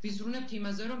ვიზრუნებთ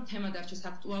იმაზე, რომ თემა დარჩეს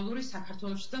აქტუალური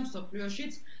საქართველოში და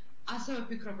მსოფლიოშიც. ასევე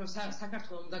ვფიქრობ, რომ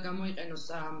საქართველოს უნდა გამოიყენოს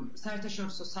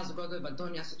საერთაშორისო საზოგადოება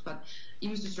დონე, ასე ვთქვათ,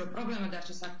 იმისთვის, რომ პრობლემა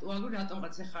დარჩეს აქტუალური,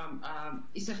 რატომღაც ახლა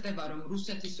ისე ხდება, რომ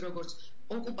რუსეთის როგორც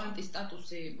ოკუპანტის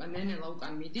სტატუსი ნენელა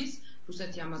უკან მიდის,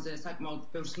 რუსეთი ამაზე საკმაოდ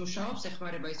ბევრს მუშაობს,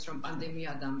 ეხმარება ის, რომ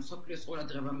პანდემია და მსოფლიოს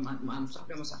ყურადღება, ან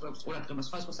მსოფლიო მოსახლეობის ყურადღება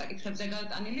სხვა საკითხებზე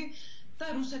გადატანილი და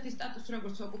რუსეთის სტატუსი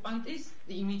როგორც ოკუპანტის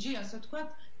იმიჯი, ასე ვთქვათ,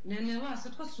 ნენელა, ასე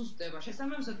ვთქვათ, სუსტდება.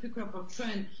 შესაბამისად, ვფიქრობ, რომ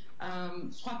ჩვენ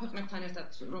სხვა ქვეყნებთან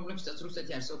ერთად, რომლებსაც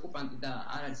რუსეთი არის ოკუპანტი და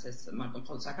არ არის ეს მარტო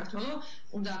მხოლოდ საქართველო,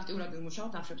 უნდა აქტიურად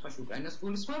ვიმუშაოთ, ამ შემთხვევაში უკრაინას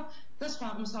გულისხმობ და სხვა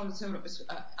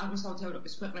აღმოსავლეთ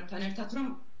ევროპის ქვეყნებთან ერთად, რომ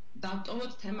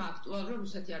დავტოვოთ თემა აქტუალური, რომ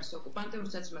რუსეთი არის ოკუპანტი,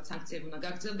 რუსეთს მათ სანქციები უნდა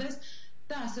გაგრძელდეს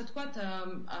და ასე ვთქვათ,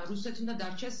 რუსეთი უნდა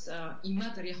დარჩეს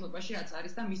იმად რეალობაში, რაც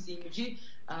არის და მისი იმიჯი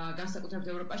განსაკუთრებით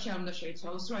ევროპაში არ უნდა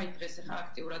შეიცვალოს, რომ აი დღეს ახლა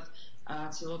აქტიურად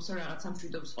ცდილობს რაღაცა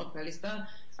მშვიდობის ყოფნელის და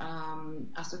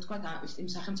ასე ვთქვათ, იმ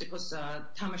სახელმწიფოს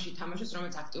თამაში თამაშობს,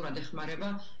 რომელიც აქტიურად ეხმარება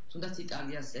თუნდაც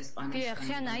იტალიას, ესპანეთს. დიახ,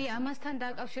 აი ამასთან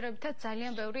დაკავშირებითაც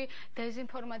ძალიან ბევრი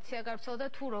დეზინფორმაცია გავრცელდა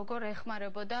თუ როგორ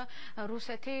ეხმარებოდა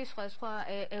რუსეთი სხვა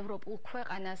ევროპულ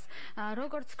ქვეყანას.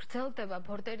 როგორც გრძელდება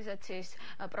ბორდერიზაციის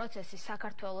პროცესი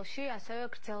საქართველოში, ასევე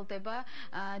გრძელდება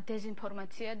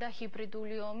დეზინფორმაცია და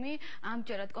ჰიბრიდული ომი.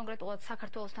 ამჯერად კონკრეტულად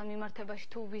საქართველოსთან მიმართებაში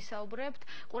თუ ვისაუბრებთ,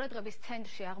 ყურადღების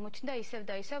ცენტრში აღმოჩნდა ისევ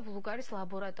და ისევ ლუგარის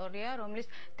ლაბორატორია,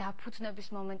 რომლის დაფუძნების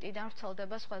მომენტიდან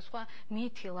ვრცელდება სხვა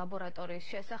მითი ლაბორატორიის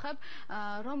შესახებ.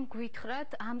 რომ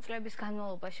გვითხრათ ამ წლების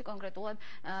განმავლობაში კონკრეტულად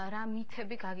რა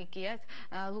მითები გაგიგიათ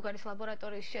ლუგარის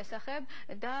ლაბორატორიის შესახებ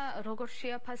და როგორ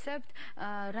შეაფასებთ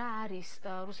რა არის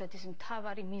რუსეთის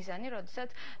მთავარი მიზანი,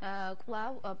 როდესაც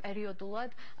კვლავ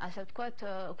პერიოდულად, ასე ვთქვათ,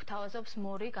 გვთავაზობს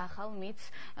მორიგ ახალ მითს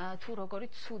თუ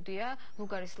როგორი ცუდია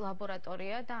ლუგარის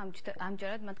ლაბორატორია და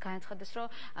ამჯერად მათ განაცხადეს, რომ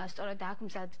სწორედ აქ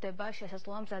მზადდება,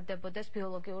 შესაძლოა მზადდებოდეს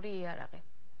ბიოლოგიური იარაღი.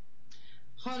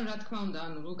 ხო, რა თქმა უნდა,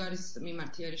 ანუ ლუგარის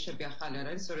მიმართ იერიშები ახალი არ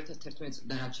არის, 2011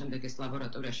 წლიდან რაც შემდეგ ეს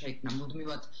ლაბორატორია შეიქმნა,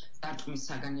 მუდმივად დარტყმის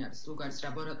საგანი არის ლუგარის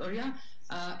ლაბორატორია.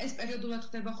 ეს პერიოდულად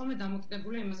ხდება ხოლმე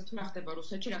დამოკიდებული იმაზე თუ რა ხდება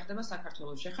რუსეთში, რა ხდება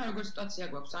საქართველოში. ხა როგორ სიტუაცია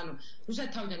გვაქვს, ანუ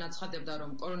რუსეთი თავიდან აცხადებდა,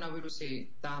 რომ კორონავირუსი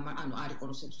და ანუ არ იყო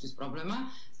რუსეთთვის პრობლემა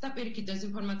და პირიქით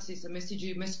დეზინფორმაციის მესიჯი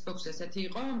მესბოქს ესეთი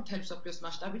იყო მთელი მსოფლიოს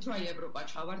მასშტაბით, რომ აი ევროპა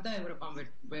ჩავარდა, ევროპამ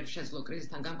ვერ შეძლო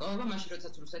კრიზისთან გამკლავება, მაშინ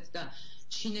როდესაც რუსეთი და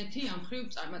ჩინეთი ამ ხრივ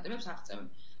წარმატებებს აღწევენ.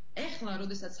 ეხლა,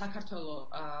 როდესაც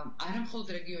საქართველოს არამხოლოდ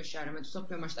რეგიონში, არამედ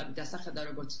მსოფლიო მასშტაბით დასახელდა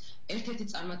როგორც ერთ-ერთი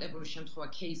წარმატებული შემთხვევა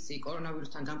кейსი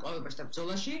კორონავირუსთან გამკლავებაში და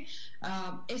ბრძოლაში,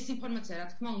 ეს ინფორმაცია რა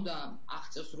თქმა უნდა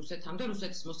აღწევს რუსეთამდე,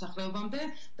 რუსეთის მოსახლეობამდე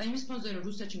და იმის ფონზე, რომ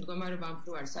რუსეთში მდგომარეობა ამ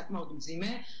ხრივ არის საკმაოდ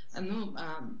მძიმე, ანუ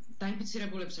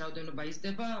დაინფიცირებულების რაოდენობა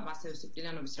იზრდება, ასევე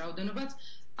სიკვდილიანობის რაოდენობაც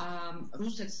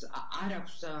რუსეთს არ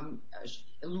აქვს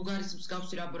ლუგარის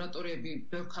მსგავსი ლაბორატორიები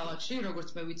ბევრ ქალაქში,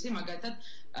 როგორც მე ვიცი,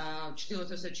 მაგალითად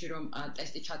ჩრდილოეთ ოსეთში რომ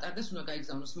ტესტი ჩატარდეს, უნდა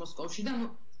გაიგზავნოს მოსკოვში და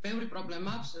ბევრი პრობლემა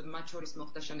აქვს, მათ შორის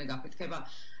მოხდა შემდეგ აფეთქება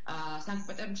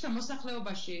სანქტ-პეტერბურგში და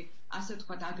მოსახლეობაში, ასე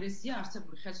ვთქვათ, აგრესია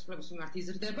არსებული ხელისუფლების მიმართ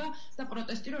იზრდება და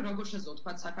პროტესტი, რომ როგორ შეძლო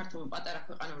ვთქვათ, საქართველოს პატარა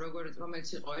ქვეყანა, რომელიც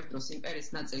იყო ერთ დროს იმპერიის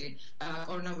ნაწილი,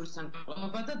 კორონავირუსთან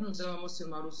გამკლავება და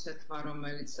ძლევამოსილმა რუსეთმა,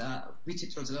 რომელიც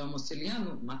ვიცით, რომ ძლევამოსილია,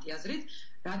 მათი აზრით,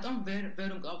 რატომ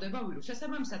ვერ უმკლავდება ვირუსი.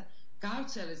 შესაბამისად,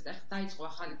 გავრცელეს და დაიწყო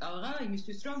ახალი ტალღა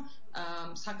იმისთვის, რომ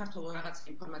საქართველოს რაღაც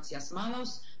ინფორმაციას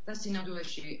მალავს და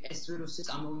სინამდვილეში ეს ვირუსი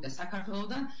წამოვიდა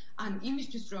საქართველოსდან, ან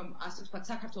იმისთვის, რომ ასე ვთქვათ,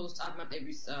 საქართველოს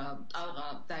წარმატების ტალღა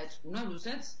დაეწყუნა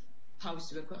რუსეთს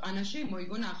თავისივე ქვეყანაში,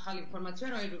 მოიგონა ახალი ინფორმაცია,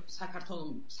 რომ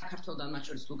საქართველოსდან, მათ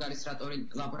შორის ლუგარის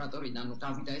ლაბორატორიიდან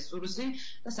გავიდა ეს ვირუსი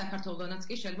და საქართველოსდანაც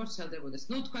კი შეიძლება ვრცელდებოდეს.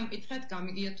 ნუ თქვენ კითხეთ,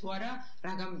 გამიგია თუ არა,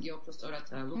 რა გამიგია უფრო სწორად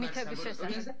ლუგარის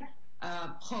ლაბორატორიაზე?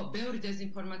 ხო, ბევრი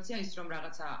დეზინფორმაცია ის რომ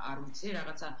რაღაცა არ ვიცი,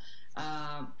 რაღაცა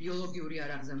ბიოლოგიური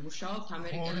არაღზე მუშაობთ,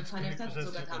 ამერიკელებთან ერთად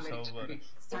ზოგადად ამერიკელები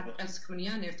საკელს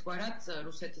ქმნიან ერთგვარად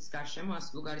რუსეთის გარშემო ას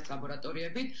ლუგარის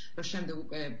ლაბორატორიებით, რომ შემდეგ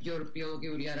უკვე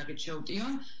ბიოლოგიური არაღით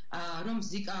შეუტიონ, რომ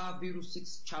ზიკა ვირუსიც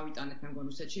ჩავიტანეთ, მე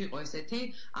მგონი რუსეთში იყო ესეთი,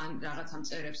 ან რაღაცა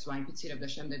მწერებს ვაინფიცირებდა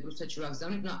შემდეგ რუსეთში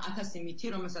ვაგზავნით, 1000 მითი,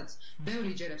 რომელსაც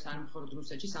ბევრი იჯერებს არ მხოლოდ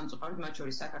რუსეთში, სამწუხაროდ მათ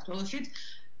შორის საქართველოშიც.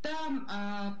 და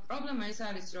პრობლემა ეს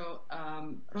არის, რომ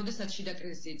როდესაც შიდა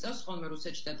კრიზისი იწევს ხოლმე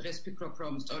რუსეთში და დღეს ვფიქრობ,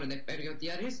 რომ სწორედ ეგ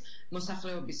პერიოდი არის,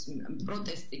 მოსახლეობის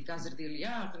პროტესტი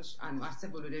გაზრდილია, ანუ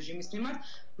არსებული რეჟიმის მიმართ,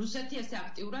 რუსეთი ესე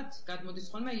აქტიურად გადმოდის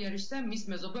ხოლმე იერიშზე მის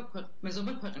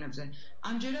მეზობელ ქვეყნებზე.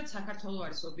 ამჯერად საქართველო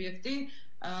არის ობიექტი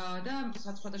და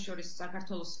საცხოთაშორის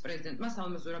საქართველოს პრეზიდენტმა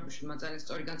სალომე ზურაბიშვილმა ძალიან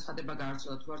სწორი განცხადება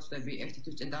გაავრცელა თუ არ ვცდები ერთი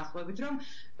თვის წინ დაახლოებით, რომ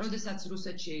როდესაც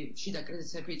რუსეთში შიდა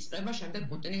კრიზისები იწყება, შემდეგ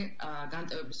პუტინი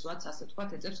განტევების ვაც, ასე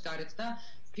ვთქვათ, ეძებს გარეთ და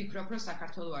ფიქრობ, რომ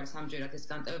საქართველო არის ამჯერად ეს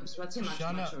განტევების ვაცი, მათ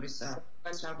შორის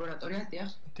ლაბორატორია, დიახ.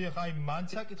 დიახ, აი მან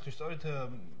საკითხი სწორედ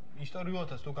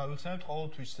ისტორიულადაც თუ გავიხსენებთ,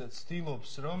 ყოველთვის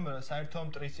ცდილობს, რომ საერთო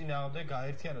მტრის წინააღმდეგ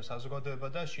გაერთიანოს საზოგადოება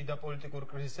და შიდა პოლიტიკურ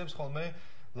კრიზისებს ხოლმე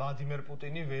ვლადიმერ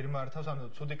პუტინი ვერ მართავს, ანუ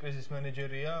ცუდი კრიზის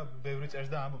მენეჯერია, ბევრი წერს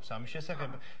და ამბობს ამის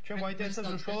შესახებ. ჩვენ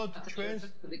გვაინტერესებს უშუალოდ ჩვენს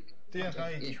დიახ,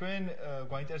 აი ჩვენ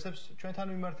გვაინტერესებს ჩვენთან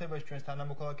მიმართებაში, ჩვენს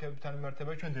თანამოქალაქეებთან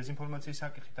მიმართებაში, ჩვენ დეზინფორმაციის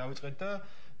საკითხი დავიწყეთ და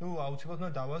აუცილებლად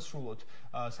უნდა დავასრულოთ.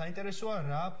 საინტერესოა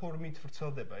რა ფორმით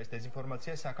ვრცელდება ეს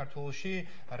დეზინფორმაცია საქართველოში,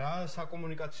 რა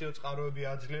საკომუნიკაციო წყაროები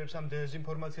აძლიერებს ამ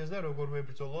დეზინფორმაციას და როგორ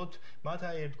ვებრძოლოთ მათ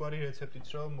აი ერთგვარი რეცეპტით,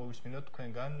 რომ მოვისმინოთ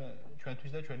თქვენგან,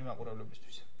 ჩვენთვის და ჩვენი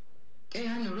მაყურებლებისთვის. კი,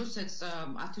 ანუ რუსეთს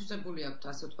ათვისებული აქვს,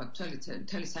 ასე ვთქვათ,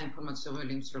 მთელი საინფორმაციო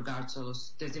ველი იმის, რომ გაავრცელოს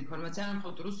დეზინფორმაცია, არა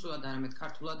მხოლოდ რუსულად, არამედ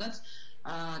ქართულადაც.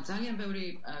 ძალიან ბევრი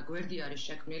გვერდი არის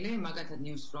შექმნილი, მაგალითად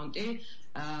News Front-ი,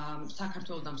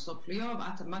 საქართველოს და მსოფლიო,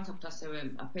 მათ აქვთ ასევე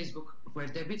Facebook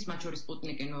გვერდებიც, მათ შორის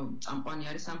სპუტნიკი, წამყვანი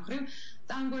არის ამ ხრივ,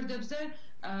 და ამ გვერდებზე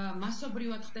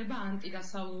მასობრივად ხდება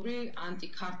ანტიდასავლური,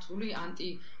 ანტიქართული,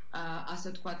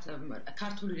 ასე ვთქვათ,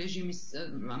 ქართული რეჟიმის,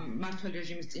 მმართველი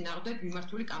რეჟიმის წინააღმდეგ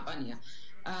მიმართული კამპანია.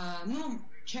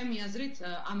 ჩემი აზრით,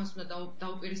 ამას უნდა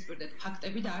დაუპირისპირდეთ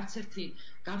ფაქტები და არც ერთი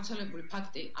გავრცელებული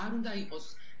ფაქტი არ უნდა იყოს,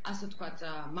 ასე ვთქვათ,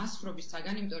 მასხრობის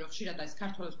საგანი, იმიტომ რომ ხშირად ეს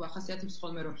ქართველებს გვახასიათებს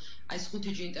ხოლმე, რომ აი ეს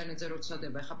 5G ინტერნეტზე რო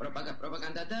ვრცელდება ხა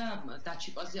პროპაგანდა და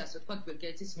დაჩიყვაზე, ასე ვთქვათ,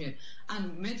 გეცის მიერ. ან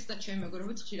მეც და ჩემი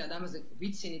მეგობრებიც ხშირად ამაზე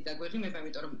ვიცინით და გვეღიმება,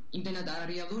 იმიტომ რომ იმდენად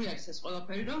არარეალური არის ეს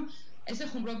ყველაფერი, რომ ესე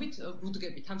ხუმრობით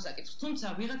ვუდგებით ამ საკითხს. თუმცა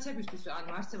ვიღაცებისთვის,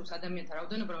 ანუ არსებობს ადამიანთა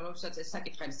რაოდენობა, რომელსაც ეს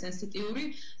საკითხი არის სენსიტიური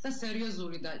და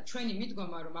სერიოზული და ჩვენი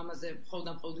მიდგომა, რომ ამაზე მხოლოდ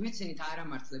ვიცინით, არ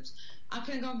ამართლებს.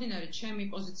 აქედან გამომდინარე, ჩემი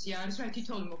პოზიცია არის, რომ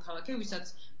თითოეული მოქალაქე, ვისაც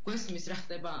გვესმის რა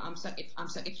ხდება ამ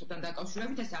საკითხებთან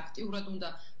დაკავშირებით, ეს აქტიურად უნდა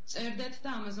წერდეთ და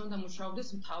ამაზე უნდა მუშაობდეს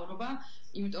მთავრობა,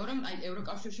 იმიტომ რომ აი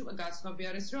ევროკავშირში უკვე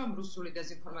გაცნობიერეს, რომ რუსული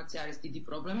დეზინფორმაცია არის დიდი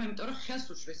პრობლემა, იმიტომ რომ ხელს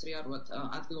უშლის რეალურად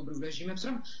ადგილობრივ რეჟიმებს,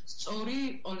 რომ სწორი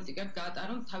პოლიტიკები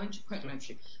გაატარონ თავიანთ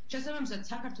ქვეყნებში. შესაბამისად,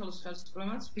 საქართველოს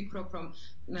ხელისუფლებაც ვფიქრობ, რომ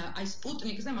აი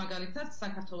სპუტნიკზე მაგალითად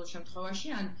საქართველოს შემთხვევაში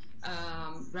ან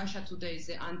Russia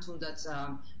Today-ზე ან თუნდაც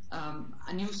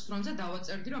Newsfront-ზე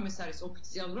დავაწერდი, რომ ეს არის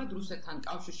ოფიციალურად რუსეთთან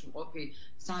კავშირში მყოფი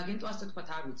სააგენტო, ასე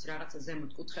ვთქვათ, არ ვიცი, რაღაცა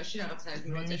ზემოთ კუთხეში, რაღაცნაირად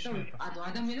მივაწერდი და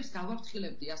ადამიანებს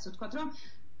გავაფრთხილებდი, ასე ვთქვათ, რომ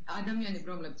ადამიანები,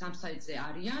 რომლებიც ამ საიტზე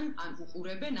არიან, ან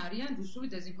უყურებენ, არიან რუსული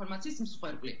დეზინფორმაციის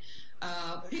მსხვერპლი.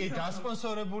 კი,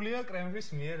 დასპონსორებულია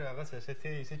კრემლის მიერ რაღაც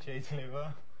ესეთი ისე შეიძლება.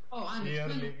 ან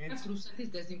რუსეთის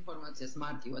დეზინფორმაციას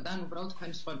მარტივად, ან უბრალოდ თქვენ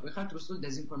მსხვერპლი ხართ რუსული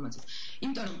დეზინფორმაციას.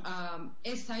 იმიტომ რომ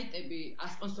ეს საიტები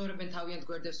ასპონსორებენ თავიანთ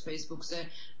გვერდებს Facebook-ზე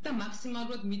და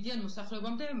მაქსიმალურად მიდიან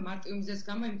მოსახლეობამდე მარტივი მიზეზის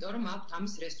გამო, იმიტომ რომ აქვთ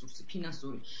ამის რესურსი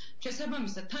ფინანსური.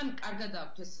 შესაბამისად, თან კარგად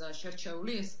აქვთ ეს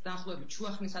შერჩეული, ეს დაახლოებით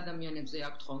შუახნის ადამიანებზე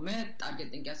აქვთ ხოლმე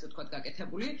ტარგეტინგი, ასე ვთქვათ,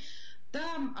 გაკეთებული. და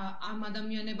ამ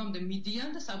ადამიანებამდე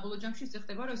მიდიან და საბოლოო ჯამში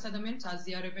ხდება, რომ ეს ადამიანებს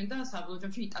აზიარებენ და საბოლოო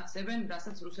ჯამში იტაცებენ,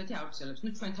 რასაც რუსეთი აუცილებს.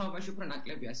 ნუ ჩვენ თავობაში უფრო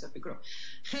ნაკლებია, ასე ვფიქრობ.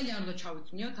 ხელი არ უნდა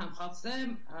ჩავიქნიოთ ამ ხალხზე,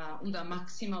 უნდა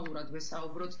მაქსიმალურად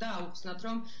ვესაუბროთ და აუხსნათ,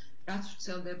 რომ რაც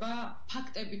ვრცელდება,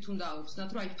 ფაქტებით უნდა აუხსნათ,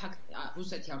 რომ აი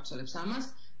რუსეთი აუცილებს ამას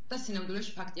და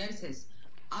სინამდვილეში ფაქტი არის ეს.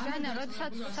 Jana,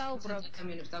 როდესაც ვსაუბრობთ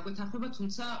ადამიანებს დაგვეთანხმება,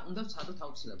 თუმცა უნდა ვცადოთ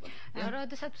აუცილებლად.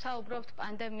 როდესაც ვსაუბრობთ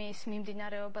პანდემიის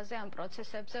მიმდინარეობაზე, ამ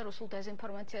პროცესებზე, რუსულ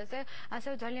დეზინფორმაციაზე,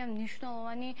 ასევე ძალიან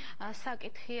მნიშვნელოვანი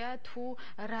საკითხია თუ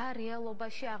რა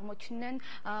რეალობაში აღმოჩნდნენ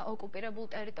ოკუპირებულ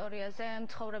ტერიტორიაზე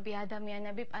მცხოვრები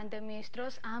ადამიანები პანდემიის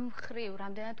დროს, ამ მხრივ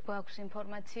რამდენად გვაქვს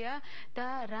ინფორმაცია და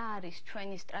რა არის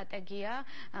ჩვენი სტრატეგია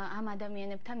ამ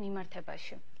ადამიანებთან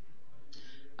მიმართებაში.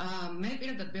 მე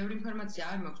პირადად ბევრი ინფორმაცია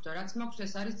არ მაქვს და რაც მაქვს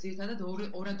ეს არის ძირითადად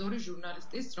ორადორი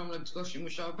ჟურნალისტის, რომლებიც გოში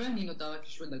მუშაობენ, ნინო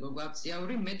დავაკიშვილი და გოგო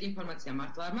აბზიაური, მეტი ინფორმაცია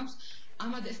მართლა არ მაქვს.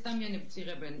 ამად ეს ადამიანებიც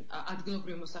იღებენ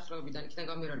ადგილობრივი მოსახლეობიდან, იქიდან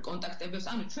გამომდინარე კონტაქტებს,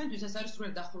 ანუ ჩვენთვის ეს არის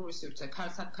სრულად დახურული სივრცე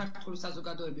ქართული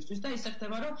საზოგადოებისთვის და ისე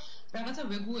ხდება, რომ რაღაცა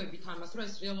ვეგუებით ამას, რომ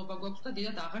ეს რეალობა გვაქვს და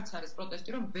დიდად აღარც არის პროტესტი,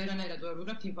 რომ ვერანაირად ვერ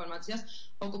ვიღებთ ინფორმაციას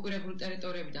ოკუპირებული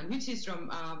ტერიტორიებიდან. ვიცით, რომ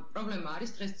პრობლემა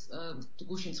არის დღეს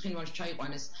გუშინ ცხინვალში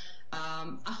ჩაიყვანეს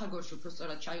ახალგორში უფრო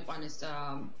სწორად ჩაიყვანეს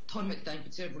 12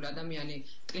 დაინფიცირებული ადამიანი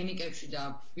კლინიკებში და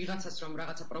ვიღაცას რომ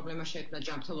რაღაცა პრობლემა შეექმნა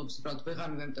ჯანმრთელობის უბრალოდ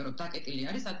ვეღარ მივე, იმიტომ რომ დაკეტილი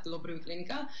არის ადგილობრივი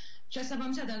კლინიკა.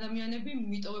 შესაბამისად ადამიანები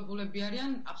მიტოვებულები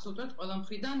არიან აბსოლუტურად ყველა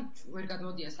მხრიდან, ვერ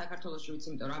გადმოდიან საქართველოში, ვიცი,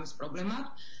 იმიტომ რომ ამის პრობლემა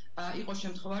აქვს. იყო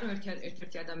შემთხვევა, რომ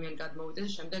ერთ-ერთი ადამიანი გადმოვიდა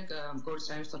და შემდეგ გორის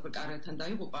რაიონის სოფელ კარელთან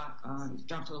დაიღუპა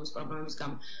ჯანმრთელობის პრობლემების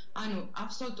გამო. ანუ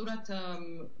აბსოლუტურად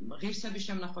ღირსების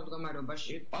შემნახვა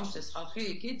მდგომარეობაში ყავს ეს ხალხი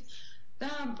იქით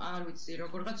და არ ვიცი,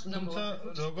 როგორღაც უნდა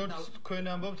მოვაკეთოთ. როგორც თქვენ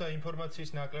ამბობთ,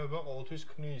 ინფორმაციის ნაკლებობა ყოველთვის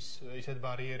ქმნის ისეთ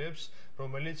ბარიერებს,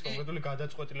 რომელიც კონკრეტული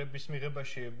გადაწყვეტილების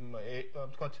მიღებაში,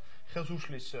 ვთქვათ, ხელს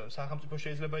უშლის სახელმწიფო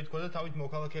შეიძლება ითქვა და თავით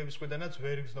მოქალაქეების მხრიდანაც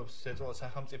ვერ გრძნობს ზეწოლა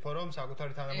სახელმწიფო, რომ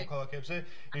საკუთარი თანამოქალაქეებზე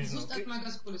იზრუნოს. ზუსტად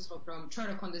მაგას გულისხმობ, რომ ჩვენ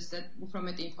რა კონდეს უფრო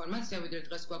მეტი ინფორმაცია, ვიდრე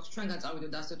დღეს გვაქვს, ჩვენგან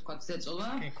წავიდოდა ასე ვთქვათ ზეწოლა.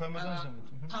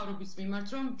 თავრობის მიმართ,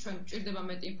 რომ ჩვენ გვჭირდება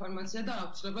მეტი ინფორმაცია და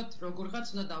აუცილებლად როგორღაც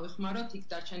უნდა დავეხმაროთ იქ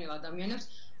დარჩენილ ადამიანებს.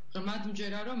 ღრმად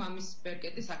მჯერა, რომ ამის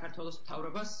ბერკეტი საქართველოს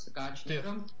მთავრობას გააჩნია,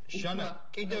 რომ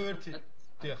კიდევ ერთი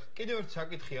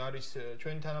საკითხი არის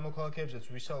ჩვენი თანამოქალაქეებზეც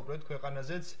ვისაუბრეთ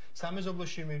ქვეყანაზეც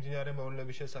სამეზობლოში მიმდინარე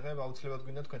მოვლენების შესახებ აუცილებლად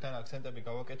გვინდა თქვენთან აქცენტები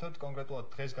გავაკეთოთ. კონკრეტულად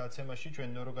დღეს გაცემაში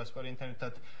ჩვენ ნორო გასპარიანთან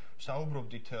ერთად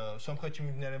ვსაუბრობდით სომხეთში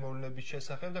მიმდინარე მოვლენების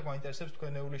შესახებ და გვაინტერესებს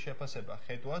თქვენეული შეფასება.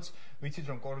 ხედვაც ვიცით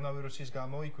რომ კორონავირუსის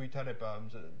გამო იქ ვითარება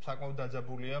საკმაოდ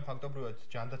დაძაბულია ფაქტობრივად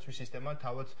ჯანდაცვის სისტემა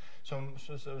თავად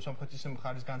სომხეთის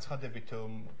მხარის განცხადებით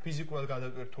ფიზიკურად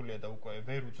გადაკვირთულია და უკვე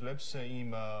ვერ უძლებს იმ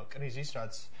კრიზისს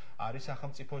რაც არის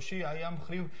სახელმწიფოში, აი ამ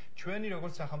მხრივ ჩვენი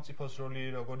როგორც სახელმწიფოს როლი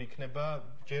როგორ იქნება,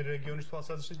 ჯერ რეგიონის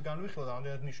თვალსაზრისით განვიხილოთ,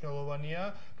 ამდენად მნიშვნელოვანია,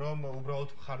 რომ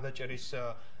უბრალოდ მხარდაჭერის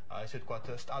ესე ვთქვათ,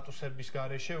 სტატუსების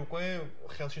გარეშე უკვე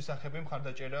ხელშესახები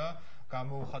მხარდაჭერა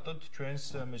გამოუხატოთ ჩვენს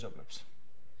მეზობლებს.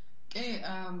 კი,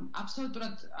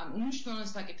 აბსოლუტურად უნიშნულოვანი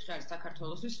საკითხი არის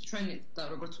საქართველოსთვის. ჩვენი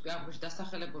როგორც უკვე აღნიშნე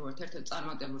დასახელებური ვართ ერთ-ერთ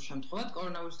წარმატებულ შემთხვევად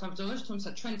კორონავირუსთან ბრძოლაში,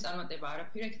 თუმცა ჩვენი წარმატება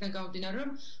არაფერია, იქიდან გამომდინარე,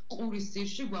 რომ ყურის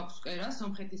ძირში გვაქვს კერა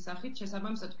სომხეთის სახით,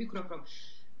 შესაბამისად ვფიქრობ, რომ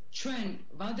ჩვენ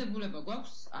ვალდებულება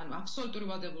გვაქვს, ანუ აბსოლუტური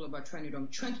ვალდებულება ჩვენი, რომ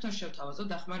ჩვენ თვითონ შევთავაზოთ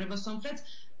დახმარება სომხეთს.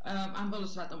 ამ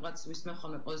ბოლოს რატომღაც ვისმენ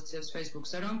ხოლმე პოზიციებს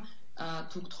Facebook-ზე, რომ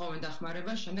თუ გთხოვენ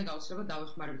დახმარება, შემდეგ აუცილებლად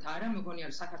დავეხმარებთ. არა, მეგონია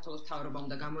რომ საქართველოს მთავრობა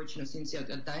უნდა გამოიჩინოს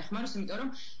ინიციატივა და დაეხმაროს, იმიტომ რომ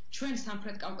ჩვენ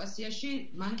სამხრეთ კავკასიაში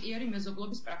მანკიერი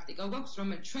მეზობლობის პრაქტიკა გვაქვს,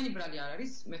 რომელიც ჩვენი ბრალი არ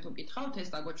არის, მე თუ მკითხავთ, ეს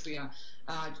დაგვაჩვია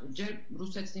ჯერ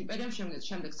რუსეთის იმპერიამ,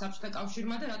 შემდეგ საბჭოთა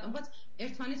კავშირმა და რატომღაც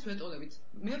ერთმანეთს ვეტოლებით.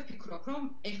 მე ვფიქრობ, რომ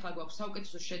ეხლა გვაქვს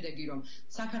საუკეთესო შედეგი, რომ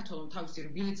საქართველოს თავისი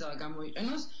რბილი ძალა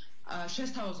გამოიყენოს,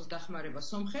 შესთავაზოს დახმარება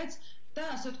სომხეთს და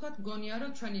ასე ვთქვათ, მგონია,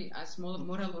 რომ ჩვენი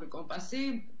მორალური კომპასი,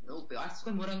 არც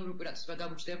თქვენ მორალური უპირატესობა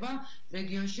გაგვჭდება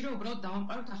რეგიონში, რომ უბრალოდ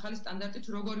დავამყაროთ ახალი სტანდარტით,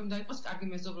 როგორი უნდა იყოს კარგი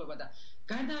მეზობლობა და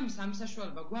გარდა ამისა, ამის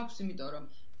საშუალება გვაქვს, იმიტომ რომ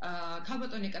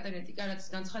ქალბატონი ეკატერინე ტიკარაძის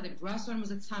განცხადებით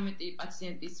 853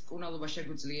 პაციენტის მკურნალობა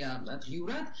შეგვიძლია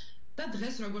ღიურად და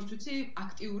დღეს როგორც ვიცი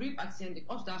აქტიური პაციენტი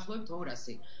ყავს დაახლოებით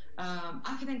 200.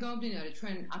 აქედან გამომდინარე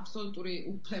ჩვენ აბსოლუტური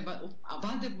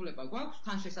ვალდებულება გვაქვს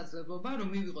თან შესაძლებლობა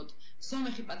რომ მივიღოთ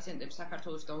სომეხი პაციენტებს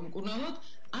საქართველოს გაუმკურნალოთ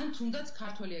ან თუნდაც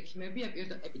ქართველი ექიმები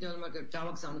ეპიდემიოლოგიურად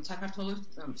დავაგზავნოთ საქართველოს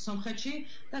სომხეთში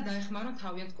და დაეხმაროთ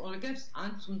თავიანთ კოლეგებს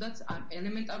ან თუნდაც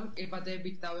ელემენტარულ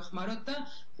პირბადეებით დავეხმაროთ და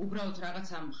უბრალოდ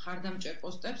რაღაცა მხარდამჭერ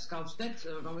პოსტებს გავსდეთ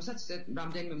რომელსაც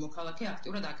რამდენიმე მოქალაქე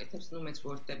აქტიურად აკეთებს ნუ მეც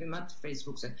ვორდები მათ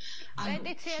Facebook-ზე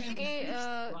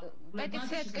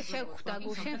პეტიციაც კი შევხვდა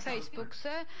გუშინ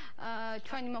Facebook-ზე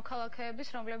ჩვენი მოქალაქეების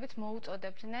რომლებიც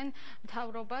მოუწოდებდნენ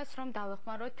მთავრობას რომ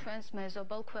დავეხმაროთ ჩვენს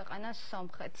მეზობელ ქვეყანას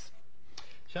სომხეთს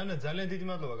ჟანა ძალიან დიდი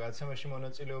მადლობა გადაცემაში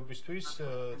მონაწილეობისთვის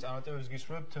წარმატებებს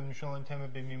გისურვებთ მნიშვნელოვანი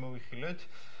თემები მიმოვიხილეთ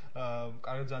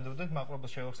კარგად ზანდებოდეთ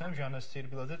მაყურებელს შევახსენებ ჟანას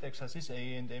ცირბილაძე ტექსასის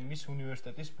A&M-ის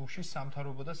უნივერსიტეტის ბუშის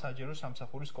სამთავრობო და საჯარო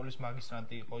სამსახურის სკოლის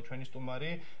მაგისტრანტი იყო ჩვენი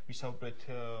სტუმარი ვისაუბრეთ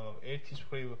ერთის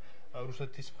მხრივ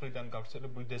რუსეთის მხრიდან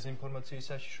გავრცელებული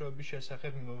დეზინფორმაციის საშიშროების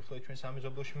შესახებ მიმოვიხილეთ ჩვენ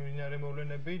სამეზობლოში მიმდინარე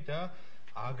მოვლენები და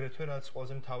აგრეთვე რაც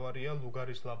ყველაზე მთავარია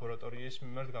ლუგარის ლაბორატორიის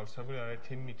მიმართ გავრცელებული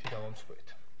არაერთი მითი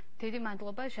დავამსხვეთ დიდი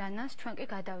მადლობა ჟანას ჩვენ კი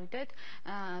გადავიდეთ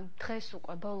დღეს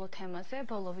უკვე ბოლო თემაზე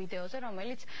ბოლო ვიდეოზე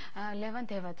რომელიც ლევან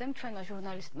დევაძემ ჩვენმა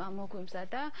ჟურნალისტმა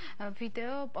მოგვიმზადა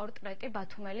ვიდეო პორტრეტი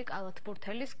ბათუმელი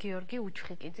კალათბურთელის გიორგი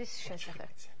უჩხიკიძის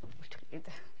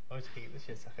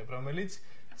შესახებ რომელიც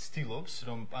ცდილობს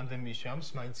რომ პანდემიის ჟამს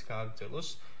მაინც გააგრძელოს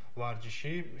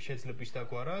ვარჯიში შეძლების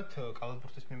დაგვარად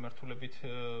კალათბურთის მიმართულებით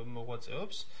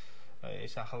მოღვაწეობს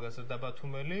ეს ახალგაზრდა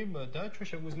ბათუმელი და ჩვენ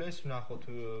შეგვიძლია ეს ვნახოთ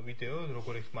ვიდეო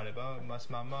როგორ ეხმარება მას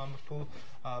მამა ამ რთულ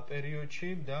პერიოდში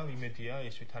და იმედია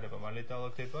ეს ვითარება მალე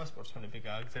დაალაგდება სპორტსმენები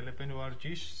გააგრძელებენ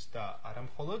ვარჯიშს და არა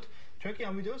მხოლოდ ჩვენ კი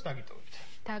ამ ვიდეოს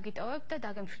დაგიტოვებთ და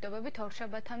დაგემშვიდობებით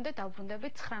ორშაბათამდე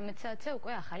დავბრუნდებით 19 საათზე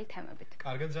უკვე ახალი თემებით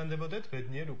კარგად ზანდებოდეთ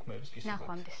ბედნიერ უქმეებს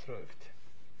გისურვებთ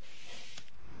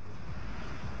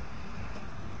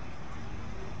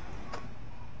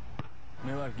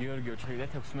მე ვარ გიორგი ოჩხიძე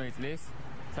 16 წლის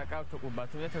საკავთო კლუბ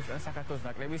ბათუმი და საქართველოს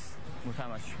ნაკრების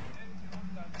მოთამაშე.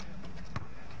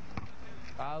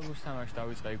 ალბუს თამაში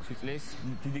დავიწყე 6 წლის.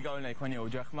 დიდი გავლენა იქონია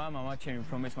ოჯახმა, მამა ჩემი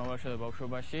უფრო მეც მოვარშავდა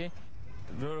ბავშვობაში.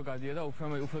 რო გადიოდა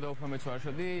უფრო მეც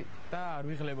ვარშავდი და არ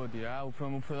ვიღლებოდი რა, უფრო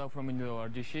მინდოდა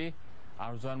ვარჯიში,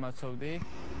 არ ვზარმაცოვდი.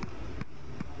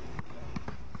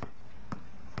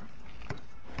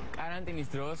 карантиნის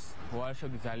დროს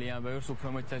ვარშავდი ძალიან ბევრს, უფრო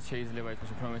მეტსაც შეიძლება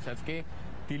ითქვას, უფრო მეტსაც კი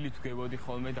დილით ვგებოდი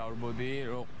ხოლმე, დავრბოდი,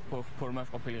 რომ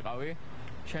ფორმაში ყოფილიყავი.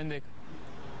 შემდეგ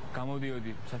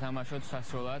გამოდიოდი სათამაშოდ,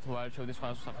 სასროლად, ვარშავდი, სხვა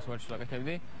ვარჯიშს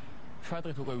ვაკეთებდი. 7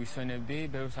 დღით უკვე ვისვენებდი,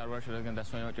 ბევრს არ ვარშავდი, რადგან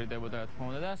დასვენება ჭირდებოდა რა თქმა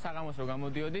უნდა და საღამოს რო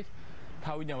გამოდიოდით,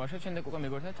 თავიდან ვარშავდი, შემდეგ უკვე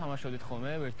მეგობრებთან თამაშობდით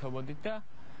ხოლმე, ვერთობოდით და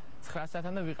 9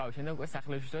 საათამდე ვიყავი, შემდეგ უკვე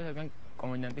სახლებში ვდივართ, რადგან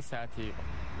კომენდანტის საათი იყო.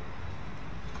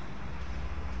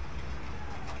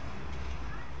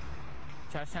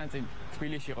 ჩარშანწი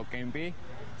თბილისში იყო კემპი,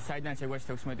 საიდან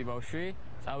შეგვაჩნდა 16 ბავშვი,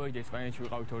 წავედი ესპანეთში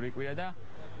ვიყავით 2 კვირა და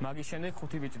მაგის შემდეგ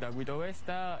 5 ბიჭი დაგვიტოვეს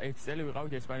და 1 წელი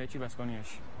ვიყავით ესპანეთში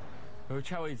ბასკონიაში. რო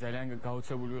ჩავედი ძალიან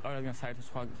გაოცებული ვიყავ, რადგან საერთოდ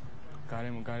სხვა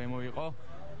გარემო იყო,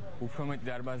 უფრო მეტი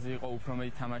დარბაზი იყო, უფრო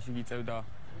მეტი თამაში გიწევდა,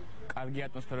 კარგი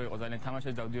ატმოსფერო იყო, ძალიან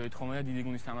თამაშებს დავდიოდით ხოლმე და დიდი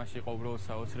გუნდის თამაში იყო უბრალოდ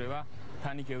საოცრება.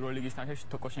 თან იქ ევროლიგის თამაში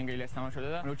თოკო შენგელიას თამაშობდა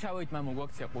და რო ჩავედით მან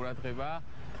მოგვაქცია ყურადღება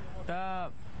და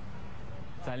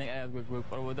ძალიან კარგად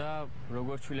გვეყურებოდა,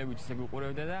 როგორც ჩვილებით ისე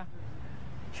გვიყურებდა და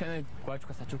შემდეგ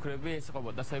გვაჩქვა საჩუქრები, ეს იყო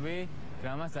ბოტასები,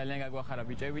 რამაც ძალიან გაგვახარა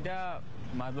ბიჭები და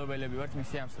მადლობელები ვართ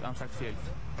მისი ამ საქციელით.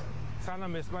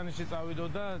 სანამ ესპანეთში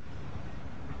წავიდოდა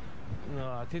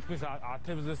თითქმის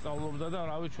 10-ზე სწავლობდა და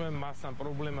რავი ჩვენ მასთან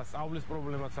სწავლის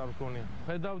პრობლემაც არ მქონია.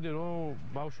 ხედავდი რომ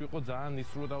ბავშვი იყო ძალიან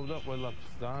ისრუდავდა ყველაფერს,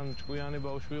 ძალიან ჭკვიანი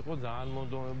ბავშვი იყო, ძალიან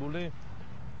მონდომებული.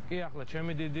 კი ახლა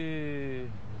ჩემი დიდი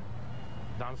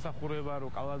დამსახურება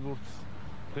რომ კალათბურთს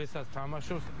დღესაც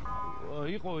თამაშობს.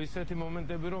 იყო ისეთი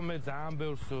მომენტები რომ მე ძალიან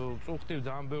ბევრს წუხდი,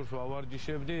 ძალიან ბევრს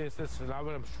ვავარჯიშებდი, ეს რა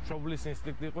მშობლის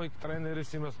ინსტინქტი იყო, იქ ტრენერის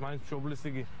იმას მაინც მშობლის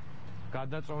იგი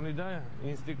გადაწონი და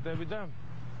ინსტინქტები და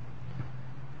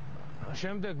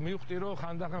შემდეგ მივხვდი რომ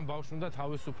ხანდახან ბავშვი უნდა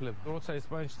თავისუფლებ. როცა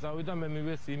ესპანეთში წავიდა მე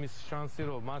მივეს იმის შანსი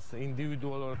რომ მას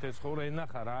ინდივიდუალურად ეცხოვრა,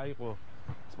 ენახა რა იყო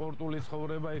სპორტული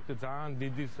ცხოვრება, იქ ძალიან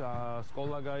დიდი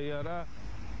სკოლა გაიარა.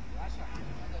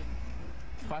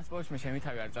 სპორტში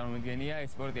შემითავი არ წარმომიდგენია,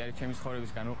 ეს სპორტი არის ჩემი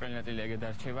ცხოვრების განუყრელი ნაწილი, ეგ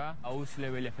დარჩება.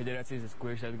 აუცილებელია ფედერაციის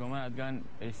გვერდში დადგომა, რადგან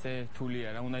ესე რთულია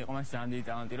რა, უნდა იყოს მას ძალიან დიდი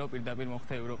ტალანტი, რომ პირდაპირ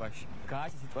მოხვდა ევროპაში.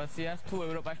 გააჩნდა სიტუაციას, თუ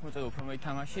ევროპაში მოწევ უფრო მეტი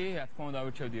თამაში, რა თქმა უნდა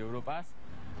ავირჩევდი ევროპას.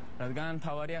 რადგან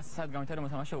თავარია სად გამეთა რომ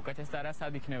მოთამაშე უკეთეს და რა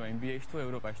სად იქნება NBA-ში თუ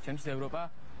ევროპაში. ჩემთვის ევროპა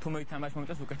თუ მე თამაში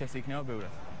მომწევს უკეთესი იქნება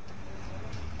ბევრად.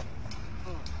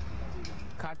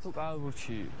 ქართულ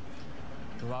კალათბურთში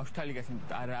ბავშვთა ლიგას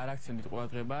არ აქცენტით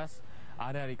ყურადღებას,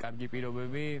 არ არის კარგი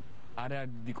პირობები, არ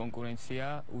არის დიდი კონკურენცია,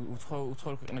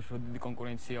 უცხოურ ქვეყნებში დიდი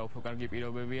კონკურენცია, უფრო კარგი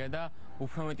პირობებია და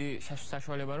უფრო მეტი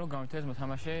საშუალება რომ გამართლდეს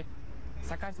მოთამაშე.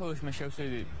 საქართველოში მე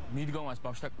შევსვიდი მიდგომას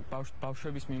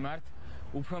ბავშვების მიმართ,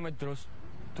 უფრო მეტ დროს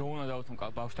დრო უნდა დავუთმო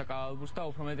ბავშვთა კალათბურთს და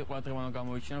უფრო მეტი ყურადღება უნდა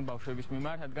გამოიჩინო ბავშვების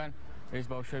მიმართ, რადგან ეს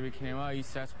ბავშვები იქნება ის,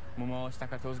 რაც მომავალ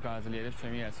საქართველოს გააძლიერებს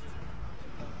ჩემი აზრით.